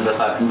لنا شنو اللي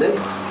صار عندك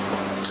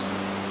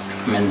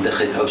من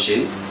دخل أو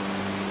شيء؟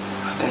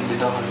 عندي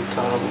ظهر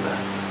الكهرباء.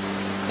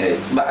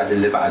 بعد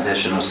اللي بعدها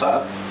شنو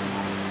صار؟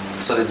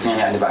 صرت زين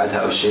يعني بعدها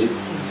أو شيء؟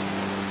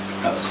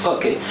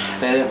 Okay,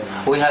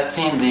 we had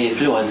seen the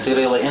fluency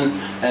really in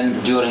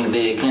during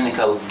the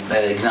clinical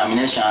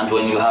examination, and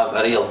when you have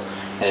a real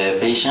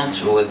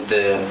patient with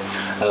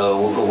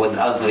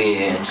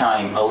ugly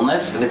time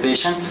illness, the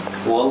patient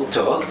will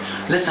talk,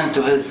 listen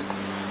to his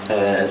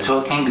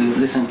talking,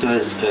 listen to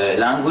his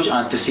language,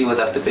 and to see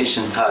whether the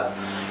patient had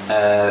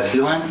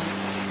fluent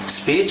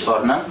speech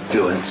or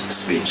non-fluent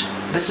speech.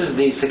 This is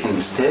the second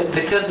step.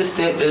 The third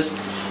step is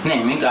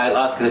naming. I'll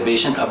ask the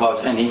patient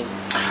about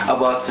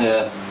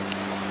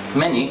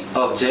many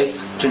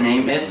objects to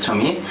name it to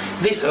me.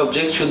 This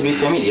object should be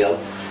familiar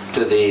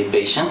to the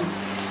patient.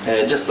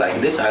 Just like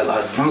this, I'll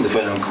ask him the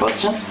following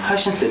questions.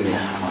 هاش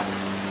نسميها؟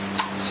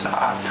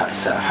 ساعة. هاي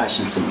ساعة.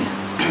 هاش نسميها؟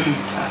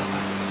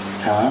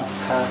 ها؟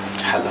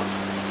 حلو.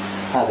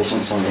 هذا شو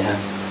نسميها؟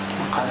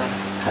 قلم.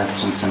 هذا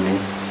شو نسميه؟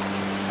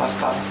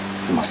 مسطرة.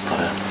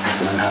 مسطرة.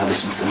 مثلا هذا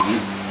شو نسميه؟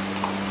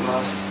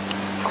 ماس.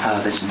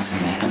 هذا شو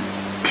نسميها؟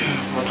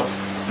 مطر.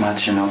 ما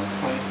شنو؟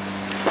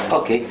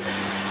 Okay.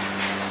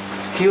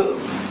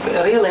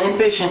 Really, in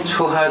patients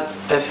who had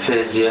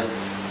aphasia,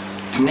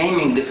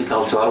 naming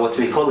difficulty, or what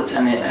we call it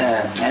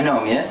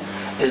anomia,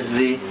 is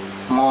the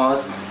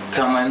most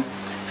common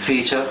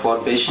feature for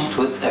patients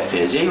with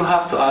aphasia. You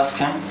have to ask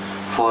him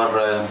for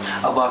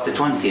about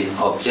 20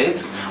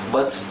 objects,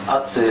 but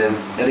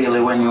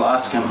really when you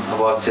ask him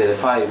about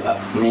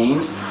 5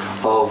 names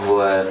of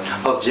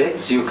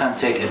objects, you can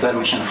take a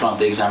permission from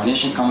the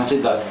examination committee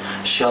that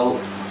shall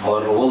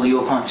or will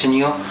you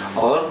continue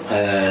or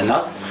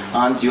not,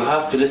 and you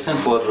have to listen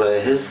for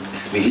his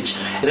speech.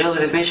 Really,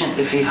 the patient,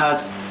 if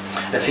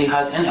he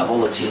had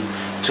inability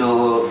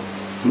to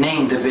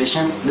name the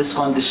patient, this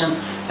condition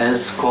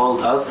is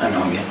called as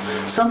anomia.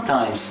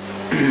 Sometimes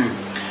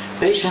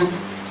patient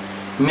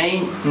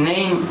may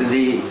name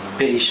the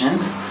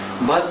patient,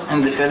 but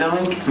in the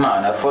following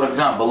manner. For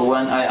example,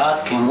 when I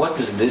ask him what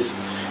is this,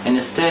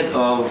 instead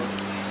of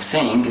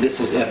saying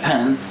this is a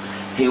pen,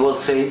 he will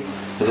say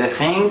the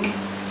thing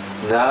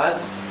that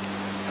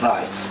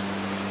writes.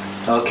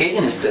 Okay,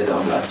 instead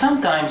of that.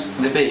 Sometimes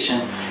the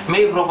patient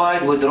may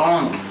provide with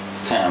wrong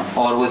term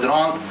or with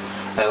wrong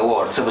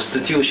word,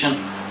 substitution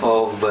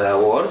of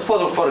word.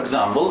 For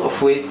example,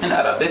 if we in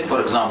Arabic,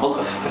 for example,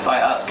 if I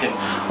ask him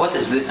what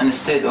is this,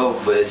 instead of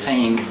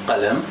saying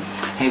qalam,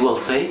 he will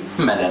say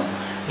malam.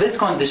 This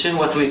condition,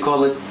 what we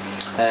call it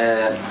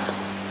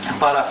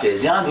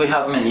paraphasia, and we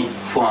have many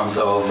forms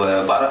of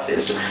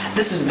paraphasia.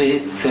 This is the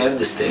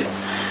third step.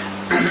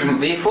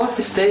 The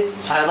fourth step,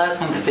 I'll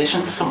ask him the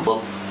patient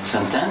simple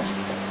sentence,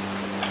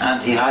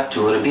 and he had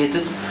to repeat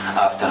it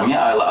after me.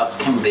 I'll ask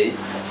him the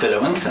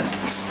following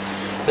sentence.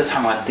 بس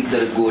حماد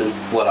تقدر تقول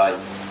وراي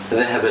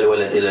ذهب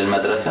الولد إلى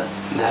المدرسة.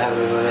 ذهب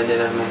الولد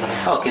إلى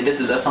المدرسة. Okay, this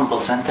is a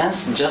simple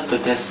sentence just to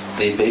test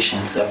the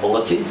patient's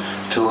ability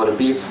to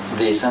repeat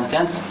the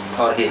sentence,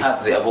 or he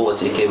had the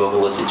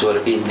capability to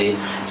repeat the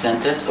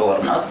sentence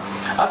or not.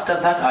 After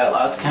that, I'll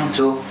ask him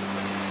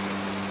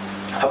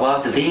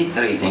about the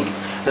reading.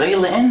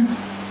 Really, in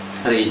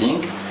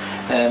reading,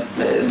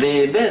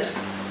 the best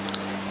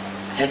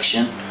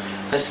action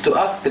is to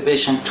ask the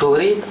patient to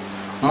read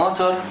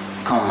motor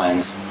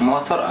commands,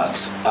 motor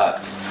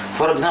acts.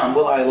 For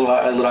example,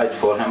 I'll write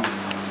for him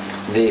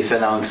the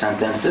following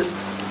sentences.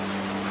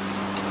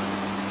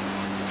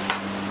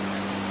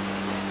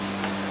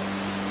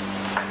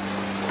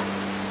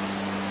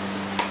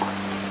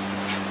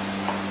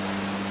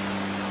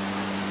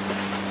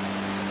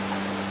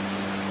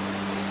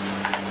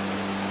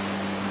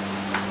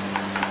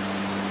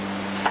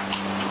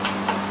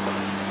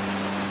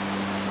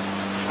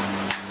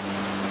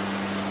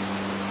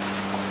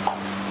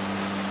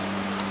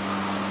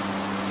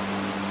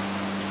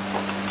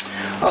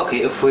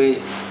 Okay, if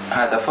we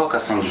had a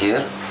focusing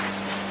here,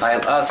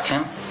 I'll ask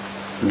him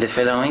the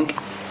following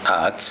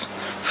acts.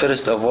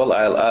 First of all,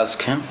 I'll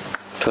ask him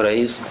to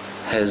raise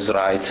his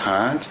right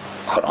hand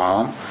or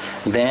arm.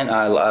 Then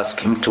I'll ask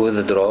him to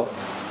withdraw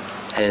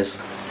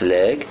his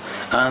leg,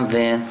 and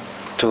then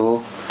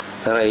to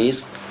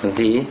raise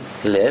the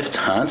left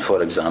hand.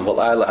 For example,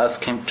 I'll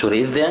ask him to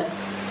read them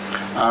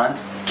and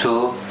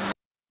to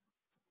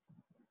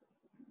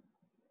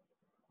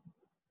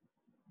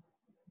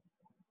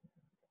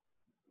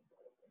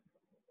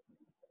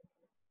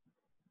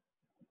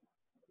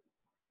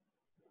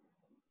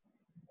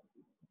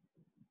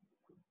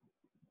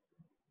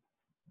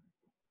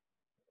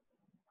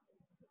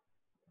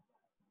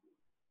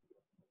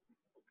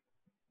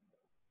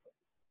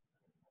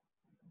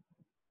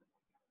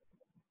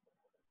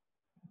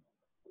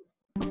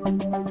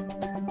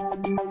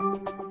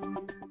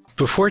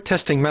Before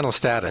testing mental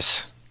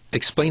status,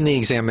 explain the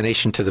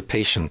examination to the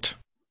patient.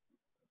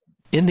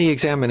 In the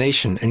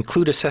examination,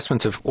 include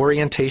assessments of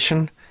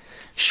orientation,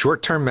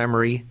 short-term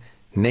memory,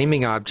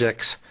 naming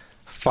objects,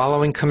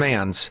 following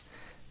commands,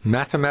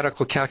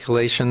 mathematical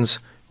calculations,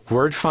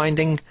 word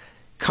finding,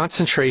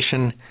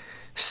 concentration,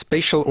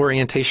 spatial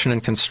orientation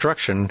and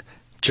construction,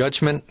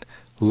 judgment,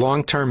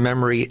 long-term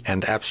memory,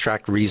 and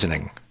abstract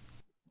reasoning.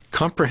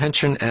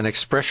 Comprehension and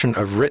expression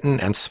of written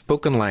and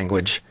spoken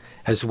language,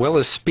 as well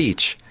as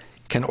speech,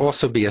 can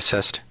also be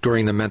assessed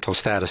during the mental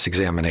status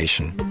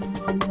examination.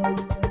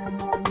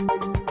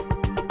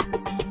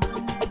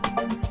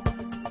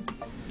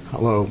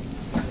 Hello.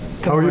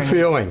 How are you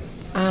feeling?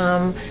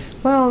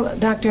 Well,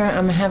 doctor,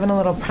 I'm having a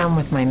little problem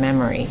with my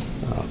memory.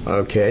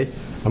 Okay.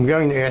 I'm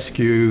going to ask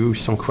you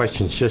some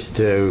questions just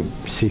to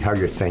see how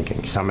you're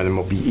thinking. Some of them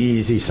will be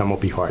easy, some will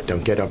be hard.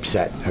 Don't get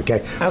upset, okay?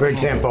 For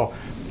example,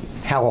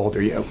 how old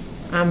are you?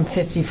 I'm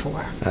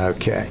 54.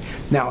 Okay.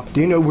 Now,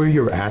 do you know where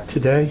you're at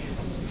today?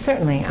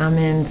 Certainly. I'm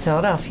in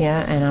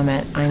Philadelphia, and I'm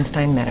at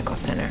Einstein Medical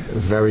Center.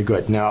 Very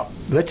good. Now,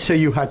 let's say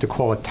you had to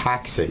call a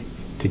taxi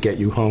to get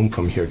you home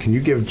from here. Can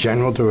you give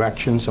general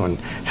directions on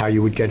how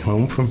you would get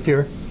home from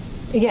here?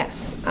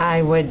 Yes,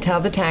 I would tell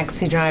the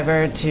taxi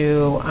driver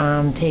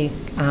to take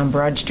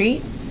Broad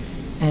Street,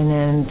 and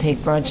then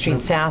take Broad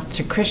Street south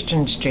to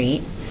Christian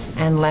Street,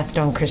 and left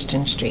on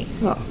Christian Street.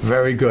 Oh,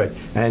 very good.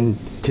 And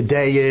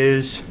today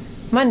is?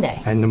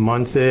 Monday. And the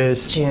month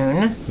is?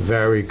 June.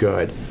 Very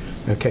good.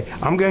 Okay,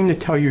 I'm going to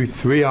tell you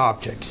 3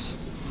 objects,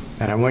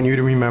 and I want you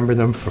to remember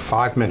them for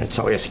 5 minutes.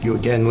 I'll ask you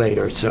again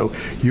later, so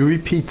you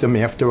repeat them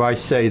after I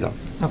say them.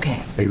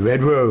 Okay. A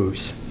red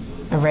rose.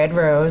 A red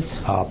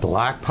rose. A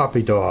black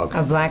puppy dog.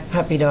 A black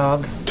puppy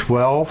dog.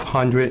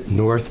 1200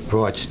 North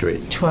Broad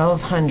Street.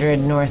 1200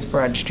 North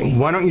Broad Street.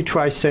 Why don't you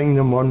try saying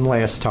them one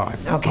last time?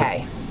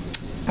 Okay.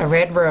 A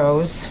red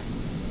rose,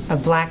 a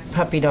black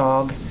puppy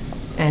dog,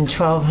 and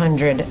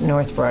 1200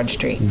 North Broad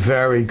Street.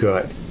 Very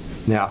good.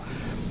 Now,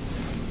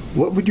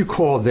 what would you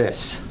call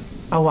this?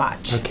 A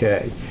watch.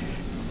 Okay.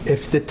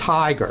 If the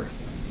tiger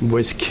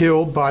was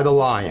killed by the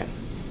lion,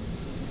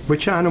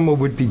 which animal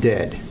would be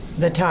dead?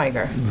 The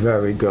tiger.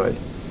 Very good.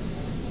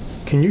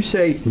 Can you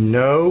say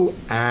no,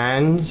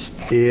 ands,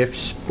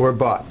 ifs, or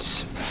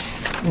buts?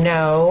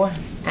 No,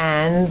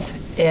 ands,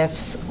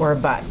 ifs, or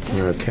buts.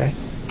 Okay.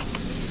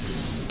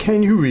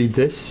 Can you read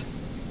this?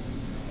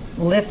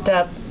 Lift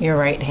up your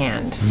right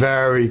hand.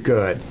 Very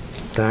good.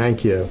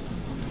 Thank you.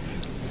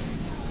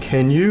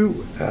 Can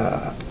you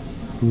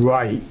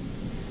write,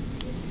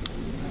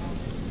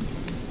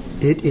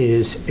 it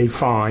is a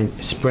fine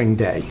spring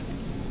day?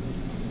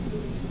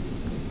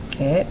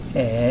 It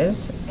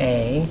is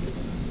a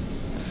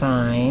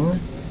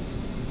fine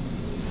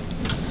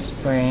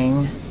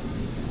spring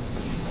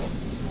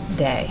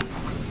day.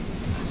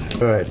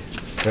 Good.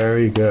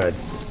 Very good.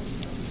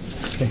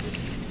 Okay.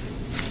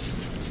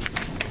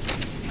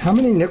 How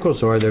many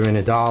nickels are there in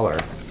a dollar?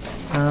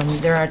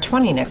 There are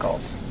 20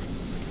 nickels.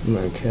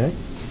 Okay.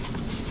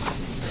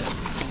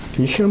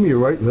 Can you show me your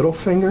right little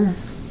finger?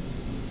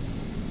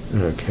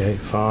 Okay,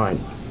 fine.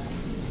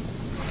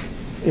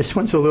 This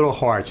one's a little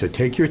hard, so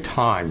take your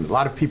time. A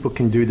lot of people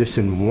can do this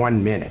in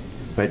 1 minute,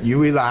 but you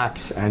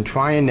relax and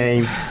try and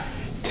name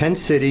 10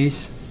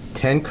 cities,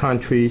 10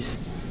 countries,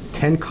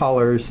 10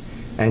 colors,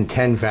 and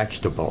 10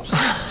 vegetables.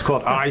 It's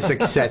called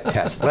Isaac's set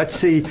test. Let's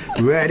see.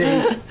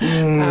 Ready?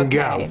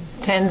 Go.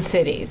 10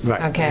 cities.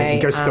 Right. Okay.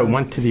 Just go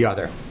one to the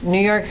other. New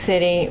York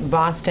City,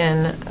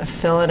 Boston,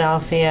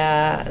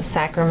 Philadelphia,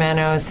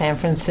 Sacramento, San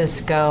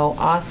Francisco,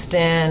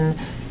 Austin,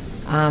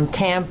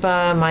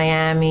 Tampa,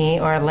 Miami,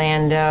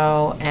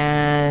 Orlando,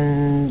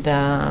 and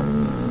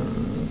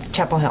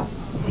Chapel Hill.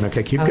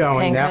 Okay, keep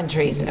going. 10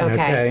 countries.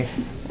 Okay.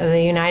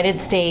 The United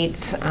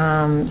States,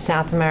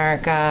 South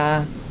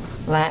America,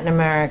 Latin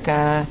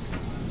America,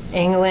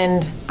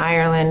 England,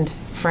 Ireland,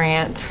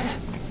 France,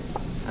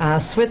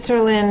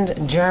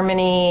 Switzerland,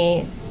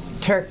 Germany,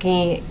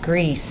 Turkey,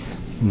 Greece.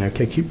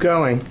 Okay, keep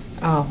going.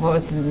 Oh, what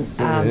was the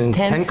 10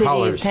 cities,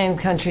 colors. 10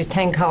 countries,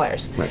 10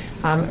 colors. Right.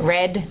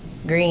 Red,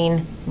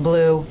 green,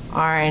 blue,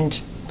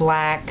 orange,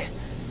 black,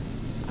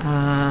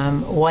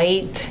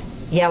 white,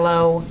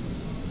 yellow,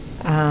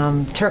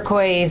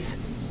 turquoise,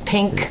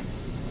 pink,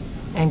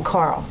 and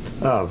Carl.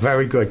 Oh,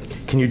 very good.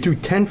 Can you do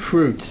 10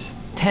 fruits?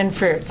 10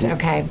 fruits,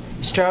 okay.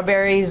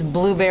 Strawberries,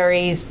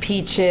 blueberries,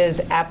 peaches,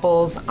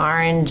 apples,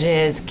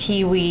 oranges,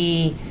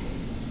 kiwi,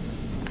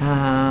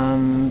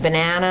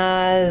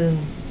 bananas,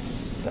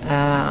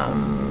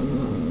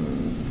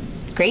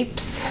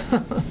 grapes.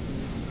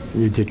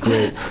 You did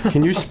great.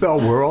 Can you spell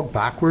world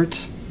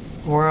backwards?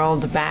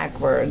 World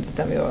backwards,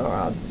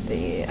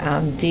 D-L-R-O-W.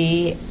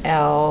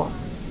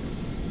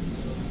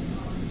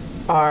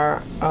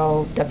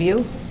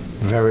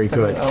 Very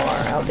good.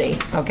 O-R-L-D,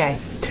 okay.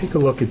 Take a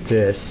look at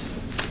this.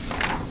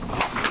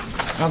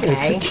 It's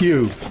Okay. a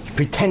cube.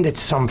 Pretend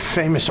it's some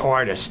famous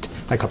artist,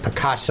 like a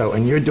Picasso,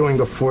 and you're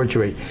doing a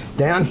forgery.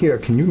 Down here,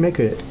 can you make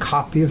a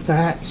copy of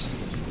that?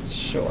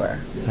 Sure.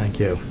 Thank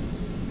you.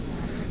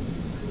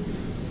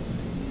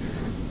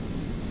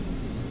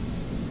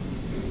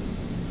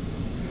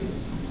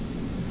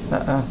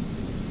 Uh-oh.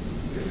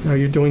 No,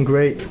 you're doing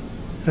great.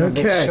 A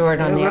bit short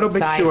on a the little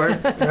upside. bit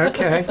short.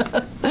 Okay,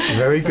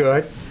 very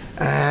good.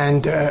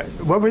 And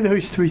what were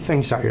those 3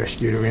 things I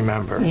asked you to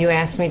remember? You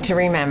asked me to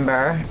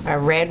remember a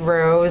red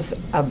rose,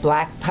 a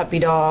black puppy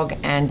dog,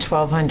 and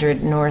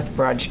 1200 North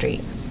Broad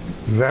Street.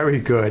 Very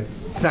good.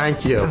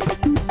 Thank you.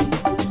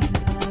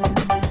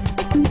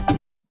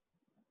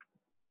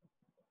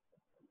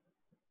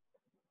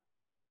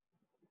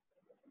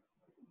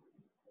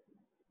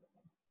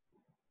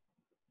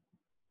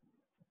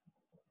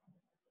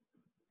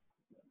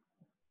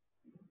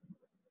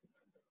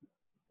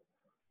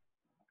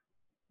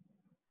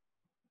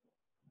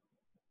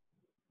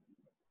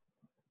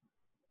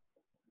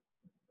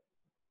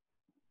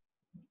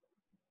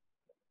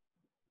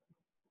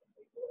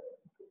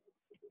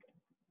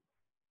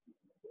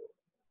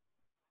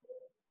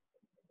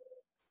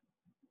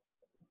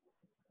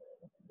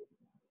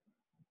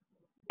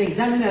 The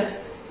examiner,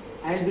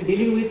 I will be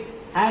dealing with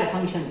higher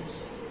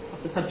functions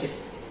of the subject.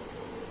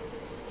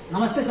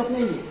 नमस्ते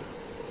स्वप्निल जी।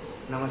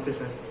 नमस्ते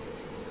sir.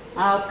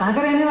 आप कहाँ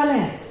का रहने वाले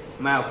हैं?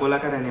 मैं अकोला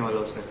का रहने वाला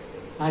हूँ सर।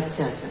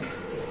 अच्छा।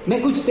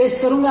 मैं कुछ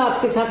टेस्ट करूंगा,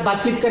 आपके साथ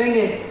बातचीत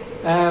करेंगे।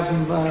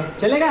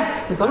 चलेगा?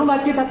 मैं करूँ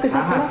बातचीत आपके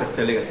साथ? हाँ सर,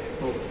 चलेगा sir.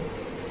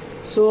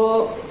 So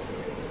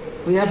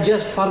we have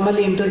just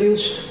formally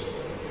introduced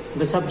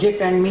the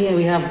subject and me.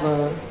 We have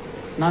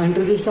now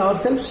introduced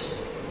ourselves,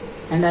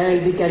 and I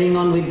will be carrying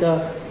on with the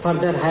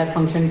further higher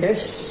function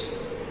tests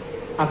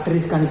after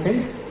his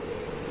consent.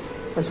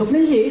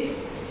 Swapnil जी,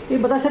 ये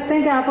बता सकते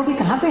हैं कि आप अभी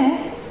कहाँ पे हैं?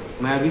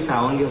 मैं अभी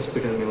सावंगी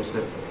हॉस्पिटल में हूँ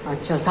सर।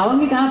 अच्छा,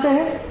 सावंगी कहाँ पे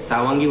है?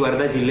 सावंगी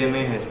वर्धा जिले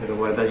में है सर,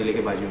 वर्धा जिले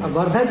के बाजू में।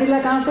 वर्धा जिला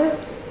कहाँ पे?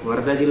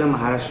 वर्धा जिला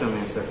महाराष्ट्र में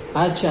है सर।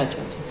 अच्छा।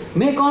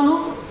 मैं कौन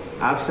हूँ?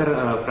 आप सर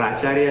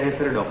प्राचार्य है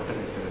सर, डॉक्टर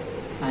है सर।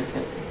 अच्छा।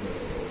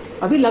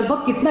 अभी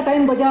लगभग कितना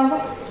टाइम बचा होगा?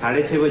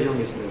 6:30 बजे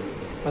होंगे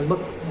सर लगभग।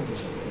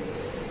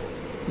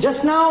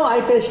 Just now I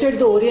tested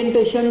the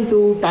orientation to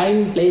time,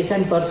 place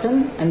and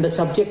person, and the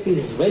subject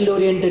is well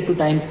oriented to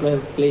time,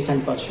 place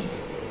and person.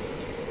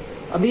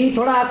 अभी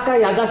थोड़ा आपका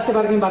याददाश्त के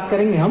बारे में बात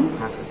करेंगे हम।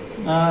 हाँ सर।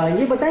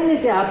 ये बताएंगे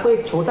कि आपको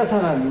एक छोटा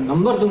सा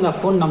नंबर दूंगा,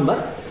 फोन नंबर।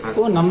 हाँ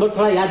वो नंबर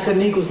थोड़ा याद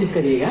करने की कोशिश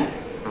करिएगा।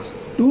 हाँ सर।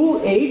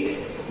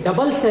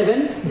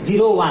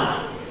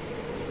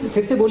 287701।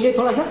 फिर से बोलिए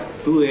थोड़ा सा।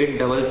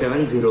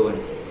 287701।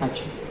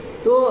 अच्छा,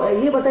 तो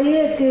ये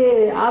बताइए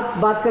कि आप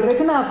बात कर रहे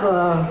थे ना, आप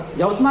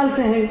यवतमाल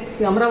से हैं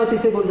कि अमरावती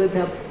से बोल रहे थे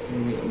आप?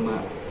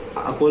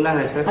 अकोला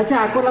है सर। अच्छा,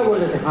 अकोला बोल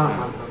रहे थे।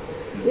 हाँ।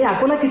 ये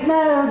अकोला कितना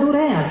दूर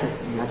है यहाँ से?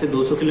 यहाँ से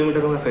 200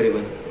 किलोमीटर होगा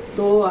करीबन।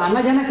 तो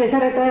आना जाना कैसा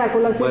रहता है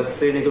अकोला से? बस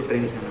से नहीं तो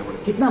ट्रेन से आना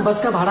पड़ता। कितना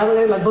बस का भाड़ा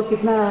वगैरह लगभग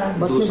कितना?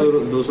 बस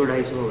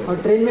 200-250 होगा। और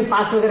ट्रेन में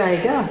पास वगैरह है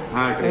क्या?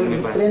 हाँ, ट्रेन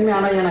में पास। ट्रेन में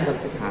आना जाना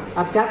करते हैं। हाँ।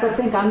 आप क्या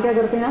करते हैं, काम क्या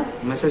करते हैं आप?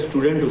 मैं सर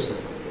स्टूडेंट हूँ सर।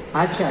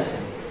 अच्छा।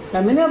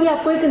 मैंने अभी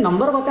आपको एक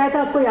नंबर बताया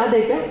था, आपको याद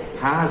है क्या?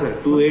 हाँ सर,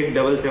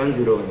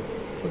 287701।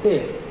 Okay,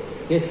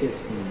 yes,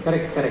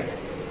 correct.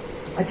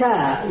 अच्छा,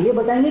 ये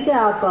बताएंगे कि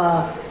आप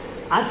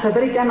आज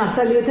सवेरे क्या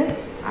नाश्ता लिए थे?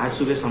 आज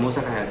सुबह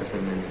समोसा खाया था सर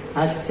मैंने।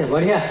 अच्छा,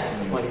 बढ़िया।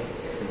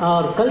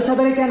 और कल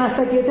सवेरे क्या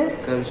नाश्ता किए थे?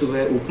 कल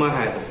सुबह उपमा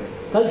खाया था सर।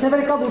 कल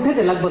सवेरे कब उठे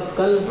थे? लगभग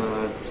कल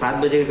 7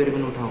 बजे के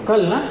करीबन उठा हूँ।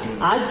 कल ना?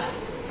 आज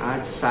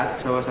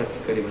 7-7:15 के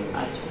करीबन।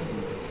 अच्छा।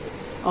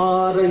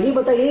 और ये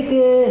बताइए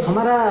कि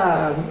हमारा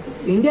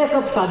इंडिया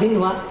कब स्वाधीन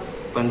हुआ?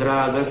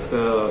 15 अगस्त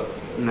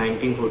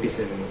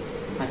 1947।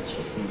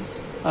 अच्छा।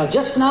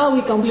 Just now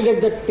we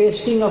completed the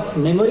testing of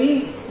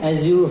memory,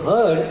 as you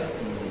heard.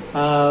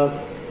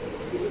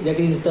 That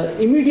is the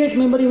immediate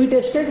memory we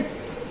tested.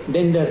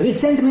 Then the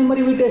recent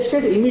memory we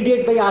tested.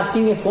 Immediate by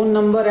asking a phone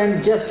number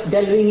and just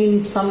delving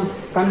in some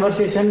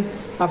conversation.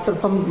 After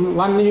from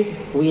 1 minute,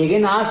 we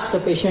again asked the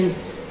patient,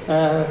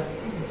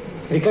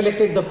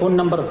 recollected the phone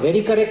number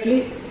very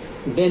correctly.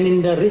 Then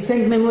in the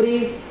recent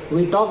memory,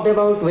 we talked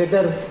about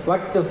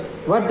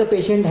what the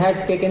patient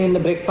had taken in the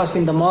breakfast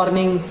in the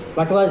morning,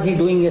 what was he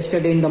doing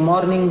yesterday in the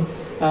morning,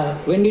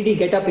 when did he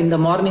get up in the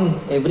morning,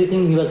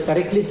 everything he was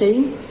correctly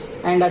saying.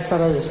 And as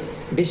far as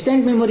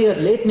distant memory or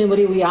late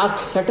memory, we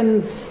asked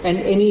certain and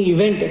any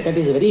event that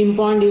is a very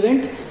important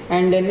event,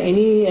 and then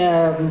any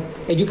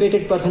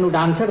educated person would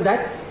answer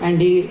that,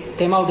 and he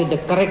came out with the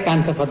correct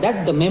answer for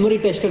that. The memory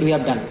tested we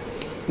have done.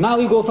 Now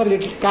we go for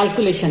little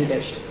calculation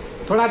test.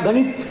 थोड़ा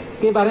गणित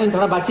के बारे में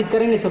थोड़ा बातचीत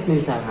करेंगे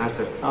स्वप्निल साहब. हाँ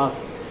सर.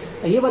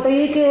 और ये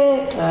बताइए कि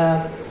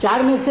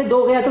 4 में से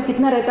 2 गया तो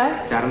कितना रहता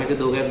है? 4 में से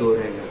 2 गया 2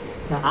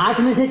 रहेगा. 8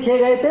 में से 6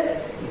 गए थे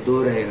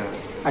 2 रहेगा.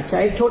 अच्छा,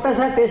 एक छोटा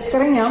सा टेस्ट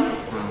करेंगे हम.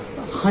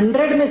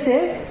 100 में से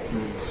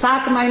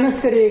 7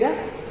 माइनस करिएगा,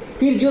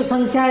 फिर जो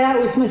संख्या है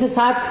उसमें से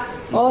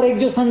 7 और एक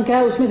जो संख्या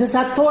है उसमें से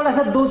 7, थोड़ा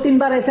सा 2-3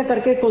 बार ऐसा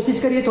करके कोशिश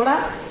करिए थोड़ा.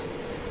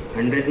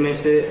 100 में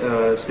से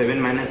 7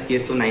 माइनस किए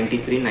तो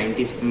 93,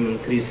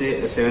 93 से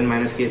 7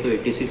 माइनस किए तो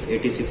 86,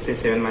 86 से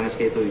 7 माइनस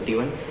किए तो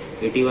 81,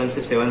 81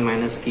 से 7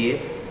 माइनस किए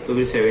तो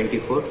फिर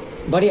 74.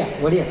 बढ़िया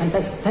बढ़िया,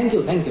 fantastic, thank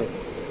you thank you.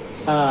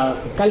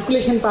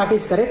 Calculation part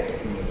is correct.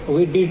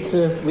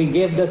 we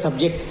gave the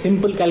subject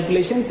simple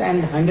calculations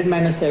and 100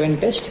 minus 7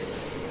 test.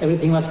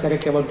 Everything was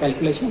correct about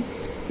calculation.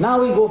 Now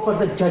we go for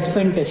the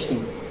judgment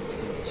testing.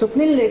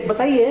 Swapnil,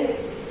 बताइए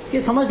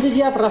कि समझ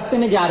लीजिए आप रास्ते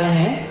में जा रहे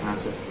हैं. हाँ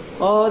सर.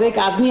 और एक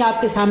आदमी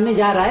आपके सामने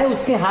जा रहा है,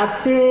 उसके हाथ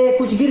से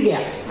कुछ गिर गया.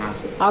 हाँ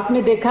सर.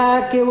 आपने देखा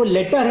कि वो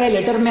लेटर है,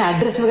 लेटर में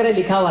एड्रेस वगैरह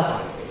लिखा हुआ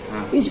था.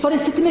 हाँ. इस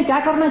परिस्थिति में क्या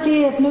करना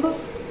चाहिए अपने को?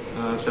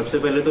 सबसे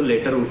पहले तो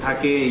लेटर उठा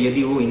के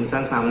यदि वो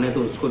इंसान सामने है तो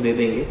उसको दे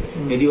देंगे.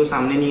 यदि वो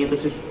सामने नहीं है तो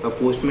सिर्फ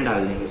पोस्ट में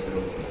डाल देंगे सर.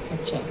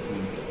 अच्छा,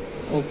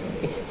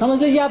 ओके.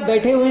 समझ लीजिए आप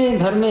बैठे हुए हैं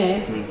घर में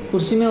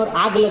कुर्सी में और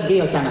आग लग गई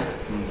अचानक,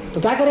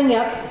 तो क्या करेंगे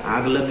आप?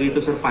 आग लग गई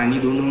तो सर पानी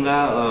ढूंढूंगा,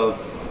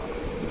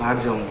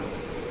 भाग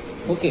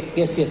जाऊंगा. Okay,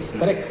 yes yes,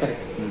 correct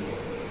correct.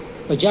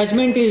 तो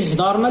judgement is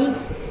normal.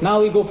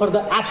 Now we go for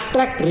the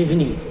abstract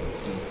reasoning.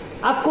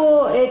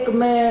 आपको एक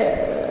मैं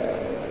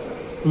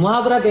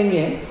मुहावरा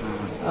देंगे,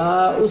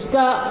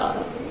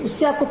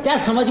 उससे आपको क्या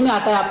समझ में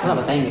आता है आप थोड़ा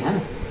बताएंगे, है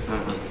ना?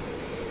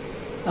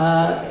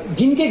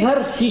 जिनके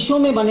घर शीशों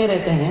में बने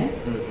रहते हैं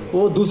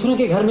वो दूसरों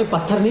के घर में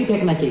पत्थर नहीं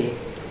फेंकना चाहिए.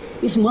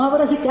 इस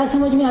मुहावरा से क्या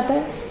समझ में आता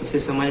है? इससे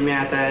समझ में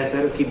आता है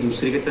सर कि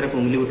दूसरे की तरफ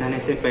उंगली उठाने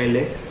से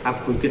पहले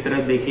आप खुद की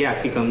तरफ देखिए,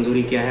 आपकी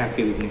कमजोरी क्या है,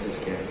 आपके वीकनेसेस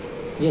क्या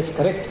है. Yes,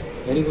 correct,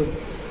 very good.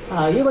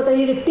 ये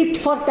बताइए कि टिट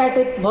फॉर टैट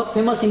एक बहुत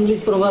फेमस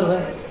इंग्लिश प्रोवर्ब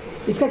है,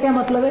 इसका क्या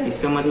मतलब है?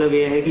 इसका मतलब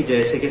ये है कि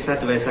जैसे के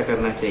साथ वैसा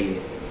करना चाहिए.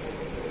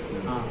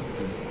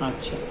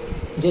 अच्छा,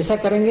 जैसा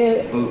करेंगे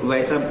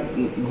वैसा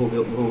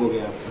भोगोगे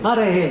आप.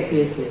 अरे yes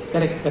yes yes,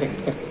 correct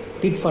correct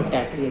correct. Tit for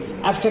tat, yes.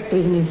 Abstract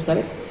reasoning is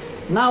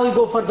correct. Now we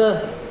go for the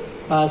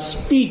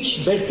speech,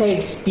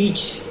 bedside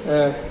speech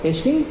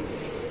testing.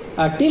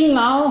 Till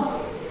now,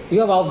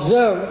 you have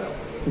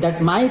observed that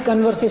my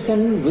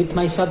conversation with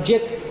my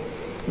subject,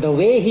 the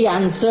way he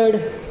answered,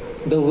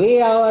 the way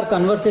our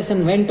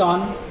conversation went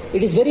on,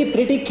 it is very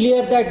pretty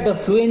clear that the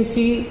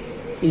fluency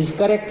is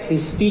correct.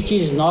 His speech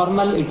is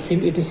normal.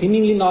 It is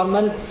seemingly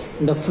normal.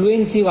 The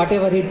fluency,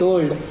 whatever he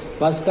told,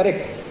 was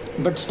correct.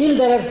 But still,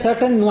 there are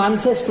certain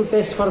nuances to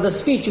test for the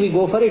speech. We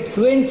go for it.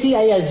 Fluency,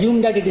 I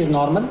assume that it is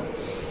normal.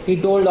 He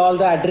told all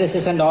the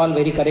addresses and all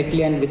very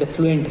correctly and with a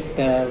fluent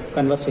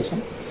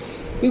conversation.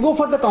 We go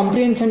for the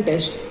comprehension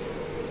test.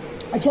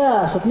 अच्छा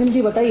स्वप्निल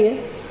जी बताइए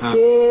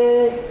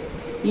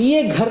कि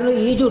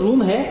ये जो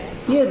room है,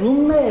 ये room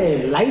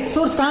में light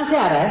source कहाँ से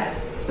आ रहा है?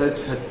 सर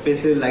छत पे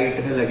से लाइट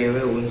है लगे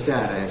हुए, उनसे आ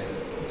रहा है सर.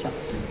 अच्छा,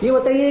 ये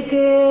बताइए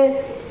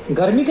कि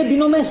गर्मी के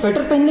दिनों में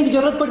स्वेटर पहनने की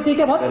जरूरत पड़ती है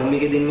क्या? बहुत गर्मी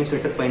के दिन में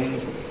स्वेटर पहनेंगे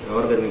सर,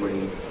 और गर्मी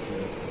पड़ेगी.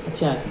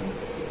 अच्छा,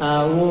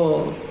 वो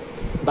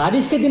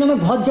बारिश के दिनों में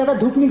बहुत ज्यादा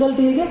धूप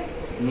निकलती है क्या?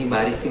 नहीं,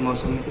 बारिश के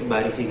मौसम में सिर्फ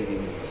बारिश ही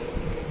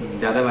गिरेगी,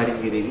 ज्यादा बारिश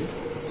गिरेगी.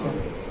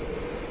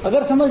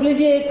 अगर समझ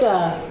लीजिए एक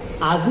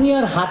आदमी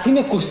और हाथी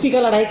में कुश्ती का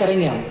लड़ाई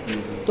करेंगे हम,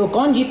 तो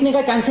कौन जीतने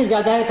का चांसेस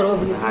ज्यादा है?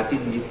 प्रोबेबली हाथी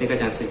जीतने का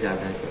चांसेस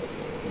ज्यादा है सर.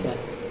 अच्छा,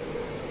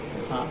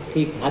 हाँ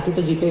ठीक, हाथी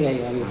तो जीतेगा ही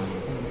अभी.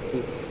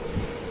 ठीक,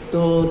 तो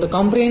the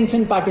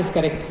comprehension part is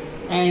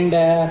correct. And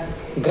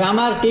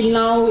grammar till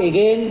now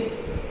again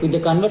with the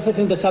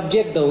conversation, the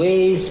subject, the way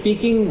he is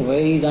speaking, the way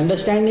he is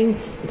understanding,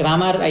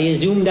 grammar, I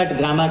assume that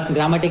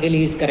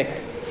grammatically is correct.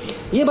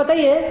 ये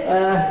बताइए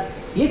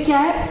ये क्या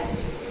है?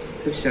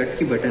 Sir shirt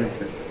की button है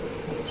sir.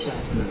 अच्छा,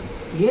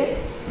 ये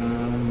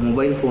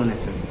mobile phone है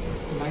सर.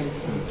 Mobile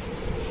phone.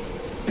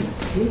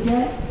 ये क्या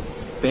है?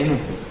 पेन है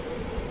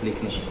सर,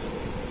 लिखने.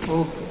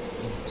 Okay,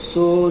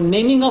 so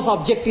naming of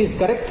object is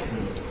correct.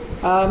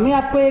 मैं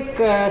आपको एक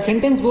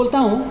सेंटेंस बोलता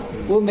हूँ,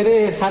 वो मेरे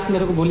साथ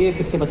मेरे को बोलिए,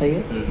 फिर से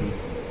बताइए.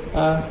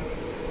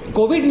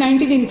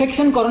 कोविड-19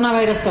 इन्फेक्शन कोरोना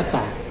वायरस करता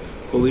है.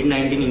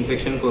 कोविड-19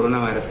 इन्फेक्शन कोरोना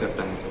वायरस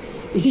करता है.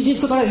 इसी चीज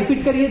को थोड़ा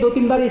रिपीट करिए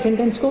 2-3 बार, ये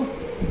सेंटेंस को.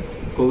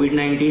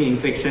 कोविड-19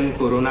 इन्फेक्शन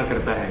कोरोना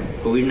करता है.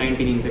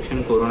 कोविड-19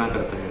 इन्फेक्शन कोरोना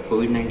करता है.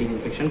 कोविड-19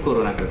 इन्फेक्शन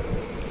कोरोना करता है.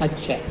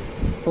 अच्छा,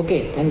 okay,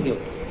 thank you.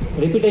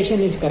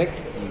 Repetition is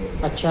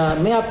correct. अच्छा,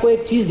 मैं आपको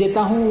एक चीज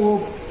देता हूँ, वो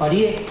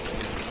पढ़िए.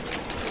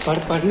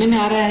 पढ़ने में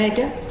आ रहा है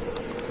क्या?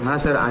 हाँ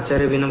sir,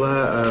 Acharya Vinoba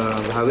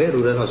Bhave,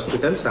 rural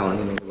hospital,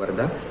 Sawantwadi,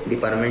 Wardha.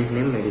 Department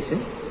name medicine,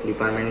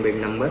 department bed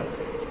number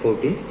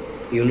 14,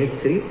 unit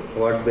 3,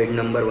 ward bed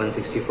number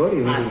 164,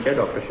 unit in charge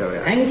doctor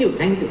शावेरा. Thank you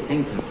thank you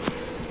thank you.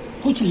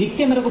 कुछ लिख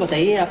के मेरे को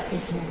बताइए आप.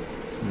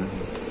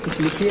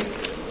 कुछ लिखिए.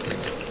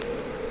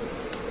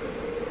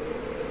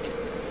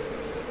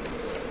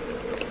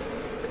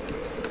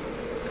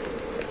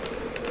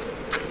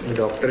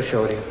 Doctor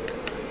Shaurya.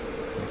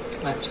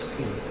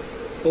 Absolutely.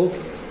 Okay.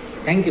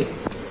 Thank you.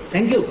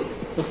 Thank you.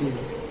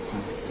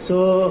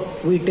 So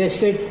we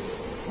tested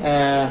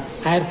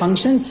higher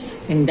functions.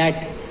 In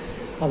that,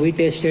 we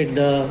tested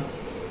the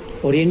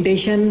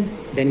orientation,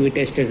 then we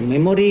tested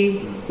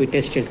memory, we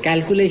tested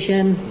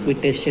calculation, we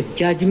tested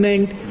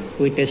judgment,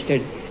 we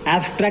tested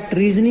abstract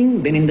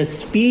reasoning. Then in the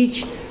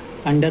speech,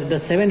 under the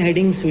 7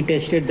 headings, we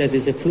tested that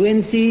is a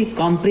fluency,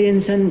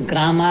 comprehension,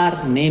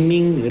 grammar,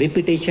 naming,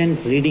 repetition,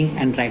 reading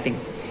and writing.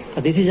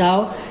 So this is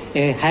how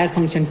a higher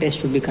function test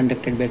should be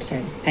conducted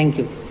bedside. Thank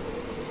you.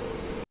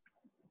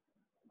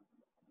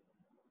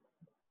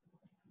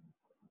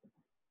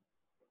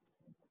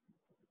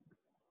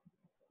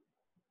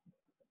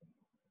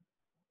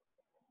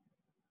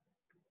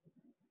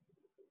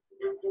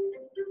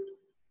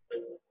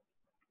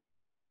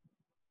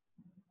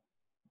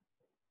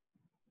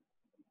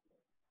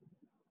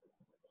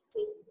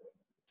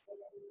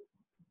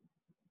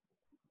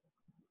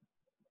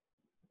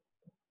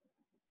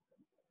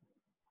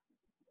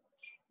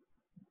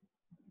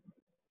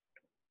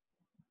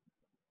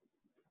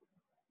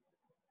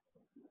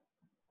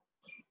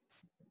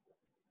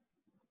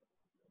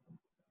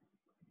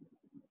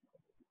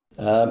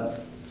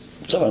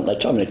 They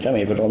told me to come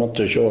here, but I'm not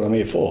too sure what I'm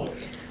here for.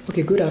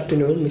 Okay, good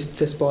afternoon,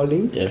 Mr.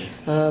 Spalding. Yes.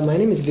 My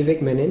name is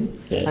Vivek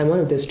Menon. Yeah. I'm one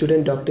of the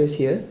student doctors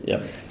here.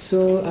 Yep.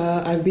 So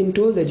I've been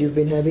told that you've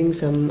been having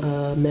some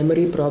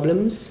memory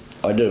problems.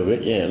 I do a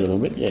bit, yeah, a little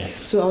bit, yeah.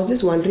 So I was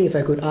just wondering if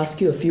I could ask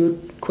you a few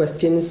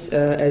questions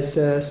as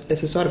a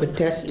sort of a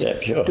test Yeah,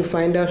 sure. to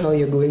find out how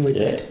you're going with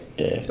Yeah, that.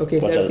 yeah. Okay,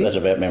 is What's that that? okay? That's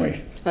about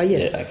memory.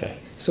 Yes. Yeah, okay.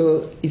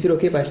 So is it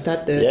okay if I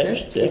start the Yeah,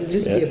 test? yeah, It'll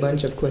just be yeah. a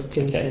bunch of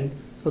questions. Okay.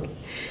 Okay.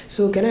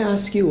 So can I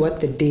ask you what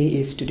the day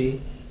is today?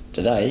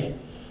 Today,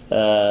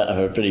 I've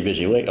had a pretty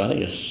busy week. I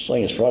think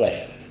it's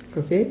Friday.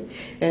 Okay.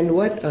 And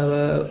what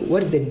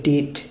is the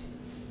date?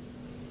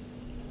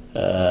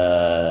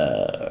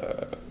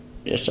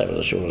 Yesterday was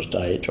the shortest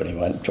day,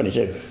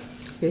 22.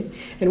 Okay.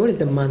 And what is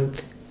the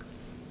month?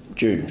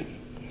 June.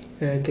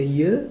 The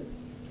year?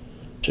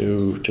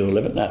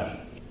 2/11, no,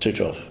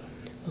 2/12.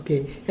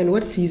 Okay. And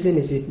what season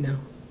is it now?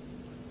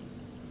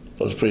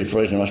 Well, it's pretty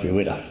freezing, it must be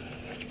winter.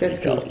 It's That's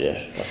pretty cold, good.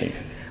 yeah, I think.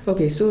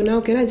 Okay, so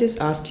now can I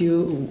just ask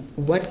you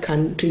what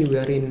country we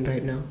are in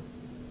right now?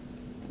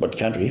 What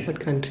country? What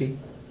country?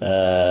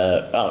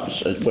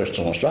 It's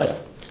Western Australia.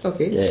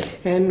 Okay. Yeah.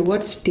 And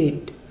what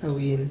state are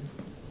we in?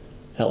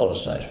 Hell of a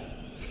state.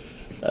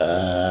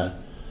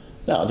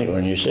 No, I think we're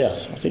in New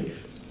South, I think.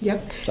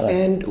 Yep. So-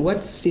 And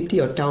what city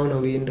or town are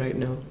we in right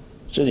now?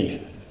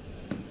 Sydney.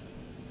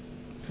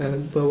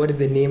 But what is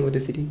the name of the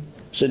city?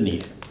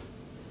 Sydney.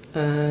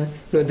 No,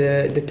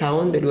 the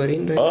town that we're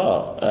in right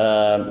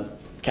now.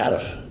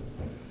 Cardiff.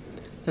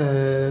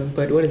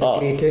 But what is the Oh.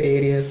 greater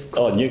area?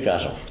 Oh,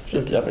 Newcastle.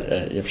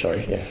 Yep,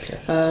 sorry, yeah.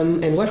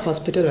 And what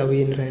hospital are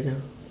we in right now?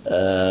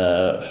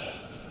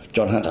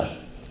 John Hunter.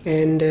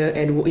 And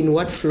in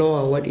what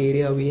floor or what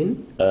area are we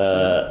in?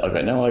 I've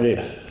got no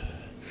idea.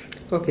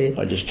 Okay.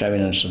 I just came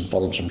in and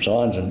followed some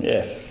signs and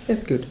yeah.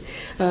 That's good.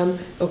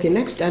 Okay,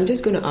 next I'm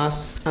just going to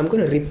I'm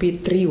going to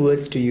repeat 3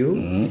 words to you,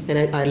 and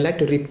I'd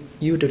like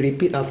you to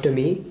repeat after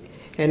me.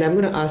 And I'm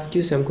going to ask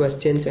you some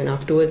questions, and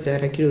afterwards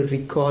I'd like you to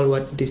recall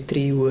what these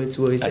 3 words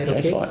were. Is that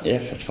okay? Fine. Yeah,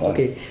 that's fine.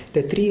 Okay,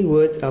 the 3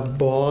 words are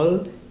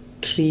ball,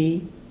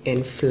 tree,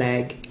 and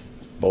flag.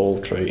 Ball,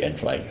 tree and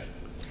flag.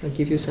 I'll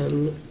give you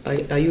some.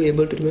 Are you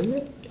able to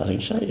remember? I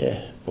think so,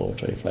 yeah. Ball,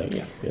 tree, flag,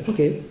 yeah.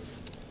 Okay.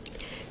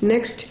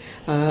 Next,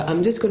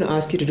 I'm just going to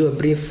ask you to do a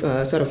brief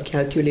sort of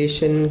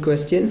calculation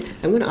question.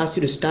 I'm going to ask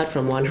you to start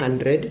from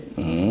 100,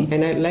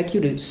 and I'd like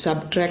you to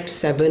subtract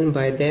 7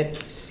 by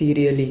that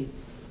serially.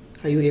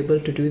 Are you able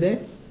to do that?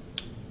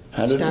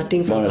 100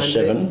 Starting from minus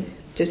 100, 7.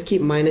 just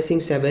keep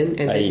minusing 7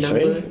 and the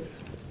 83. number.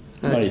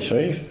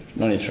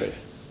 93.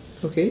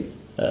 Okay.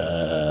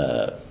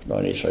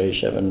 93,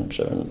 7,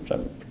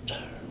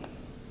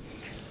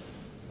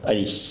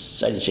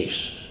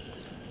 86.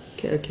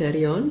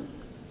 Carry on.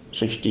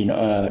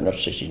 69, not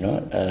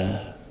 69,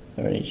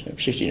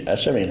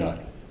 79.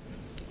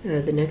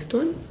 The next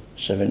one.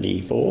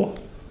 74,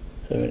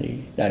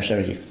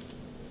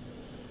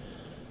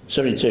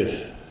 72.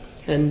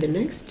 And the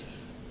next.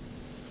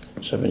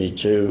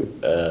 72,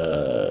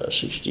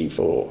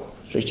 64,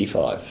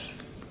 65.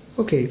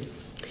 Okay.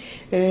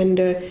 And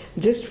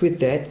just with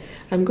that,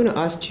 I'm going to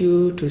ask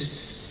you to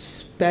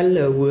spell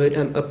a word.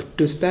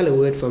 To spell a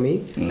word for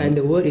me, and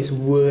the word is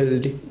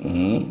world.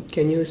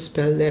 Can you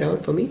spell that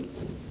out for me?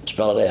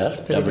 Spell it out.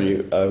 Spell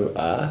it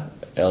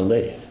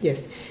W-O-R-L-D.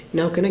 Yes.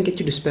 Now, can I get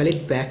you to spell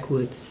it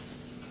backwards?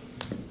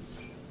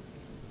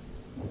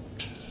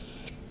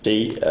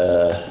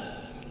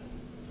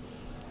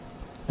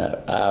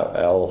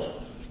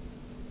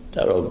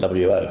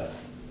 R-L-W-O.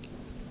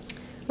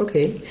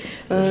 Okay. Is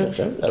that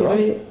Can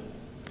right?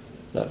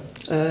 No.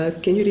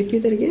 Can you repeat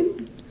that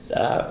again?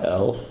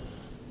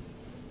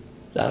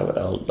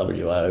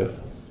 R-L-W-O.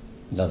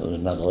 There's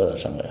another letter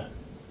somewhere.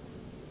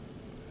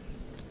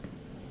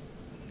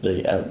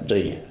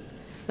 D.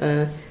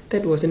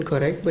 That wasn't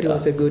correct, but it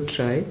was a good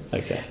try.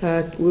 Okay.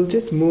 We'll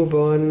just move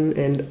on,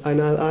 and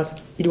I'll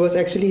ask. It was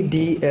actually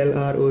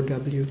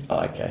DLROW.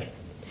 Okay.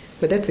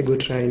 But that's a good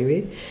try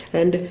anyway.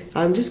 And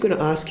I'm just going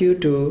to ask you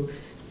to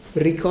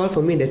recall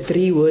for me the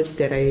 3 words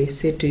that I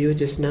said to you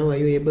just now. Are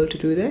you able to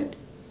do that?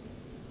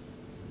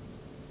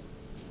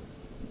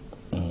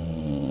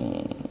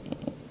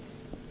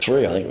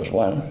 Three, I think it was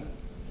one.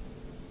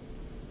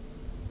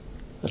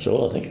 That's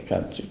all I think.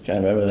 I can't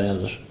remember the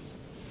others.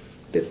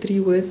 The 3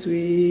 words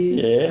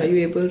Yeah. Are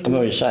you able to? I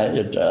remember you saying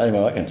it. The only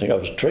one I can think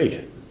of was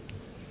tree.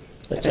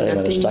 That's the only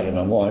one that's stuck in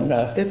my mind.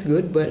 No. That's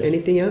good, but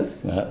anything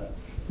else? No.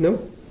 No?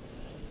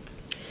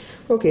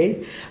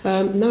 Okay.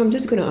 Now I'm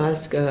just going to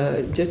ask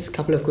just a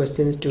couple of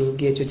questions to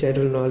get your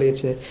general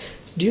knowledge. Do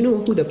you know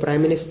who the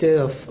Prime Minister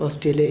of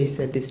Australia is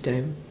at this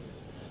time?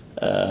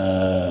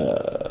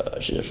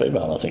 She's a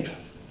female, I think.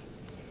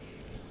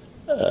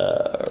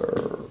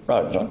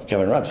 Right, not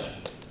Kevin Rudd.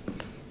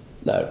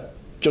 No,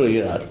 Julie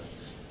Gillard.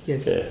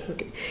 Yes. Yeah.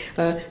 Okay.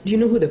 Do you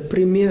know who the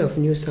Premier of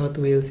New South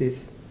Wales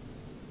is?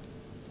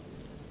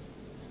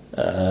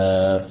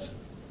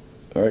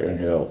 American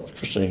girl,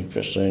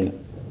 Christine.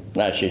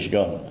 No, she's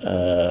gone.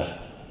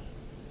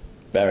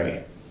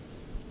 Barry.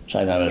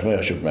 Same name as me,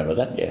 I should remember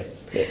that, yeah.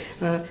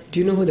 Do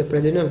you know who the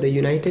President of the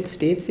United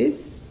States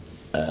is?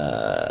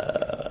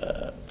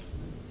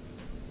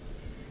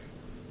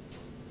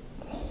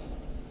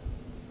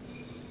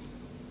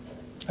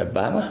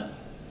 Obama?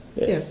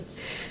 Yeah.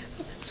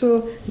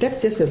 So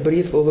that's just a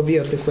brief overview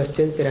of the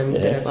questions that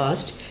I've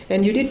asked,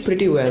 and you did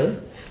pretty well.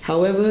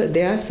 However,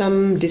 there are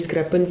some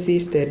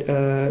discrepancies that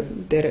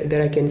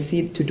I can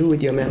see to do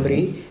with your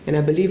memory, and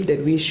I believe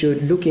that we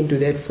should look into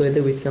that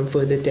further with some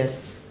further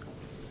tests.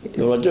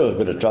 Well, I do have a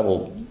bit of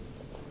trouble.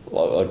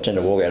 I tend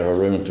to walk out of a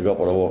room and forgot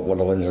what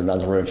I went into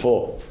another room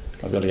for.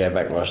 I've got to go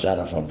back where I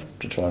started from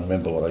to try and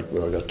remember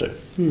where I got to.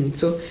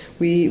 So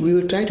we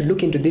will try to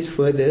look into this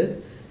further,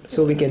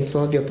 so we can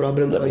solve your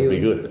problem for you. That would be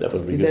good. That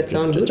would be Does good. that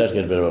sound good? It does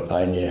get a bit of a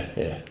pain,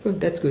 yeah. Oh,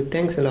 that's good.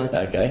 Thanks a lot.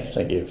 Okay,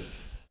 thank you.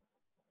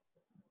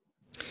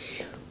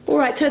 All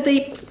right,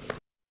 Todeep.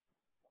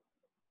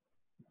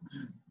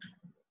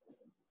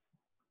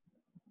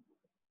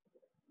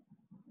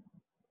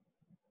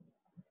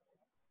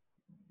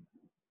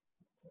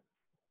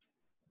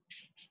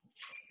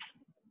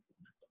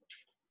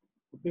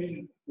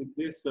 Okay, with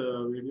this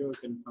video, we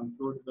can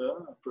conclude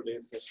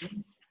today's session.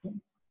 Okay.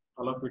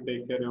 All of you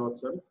take care of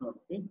yourself.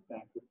 Okay,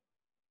 thank you.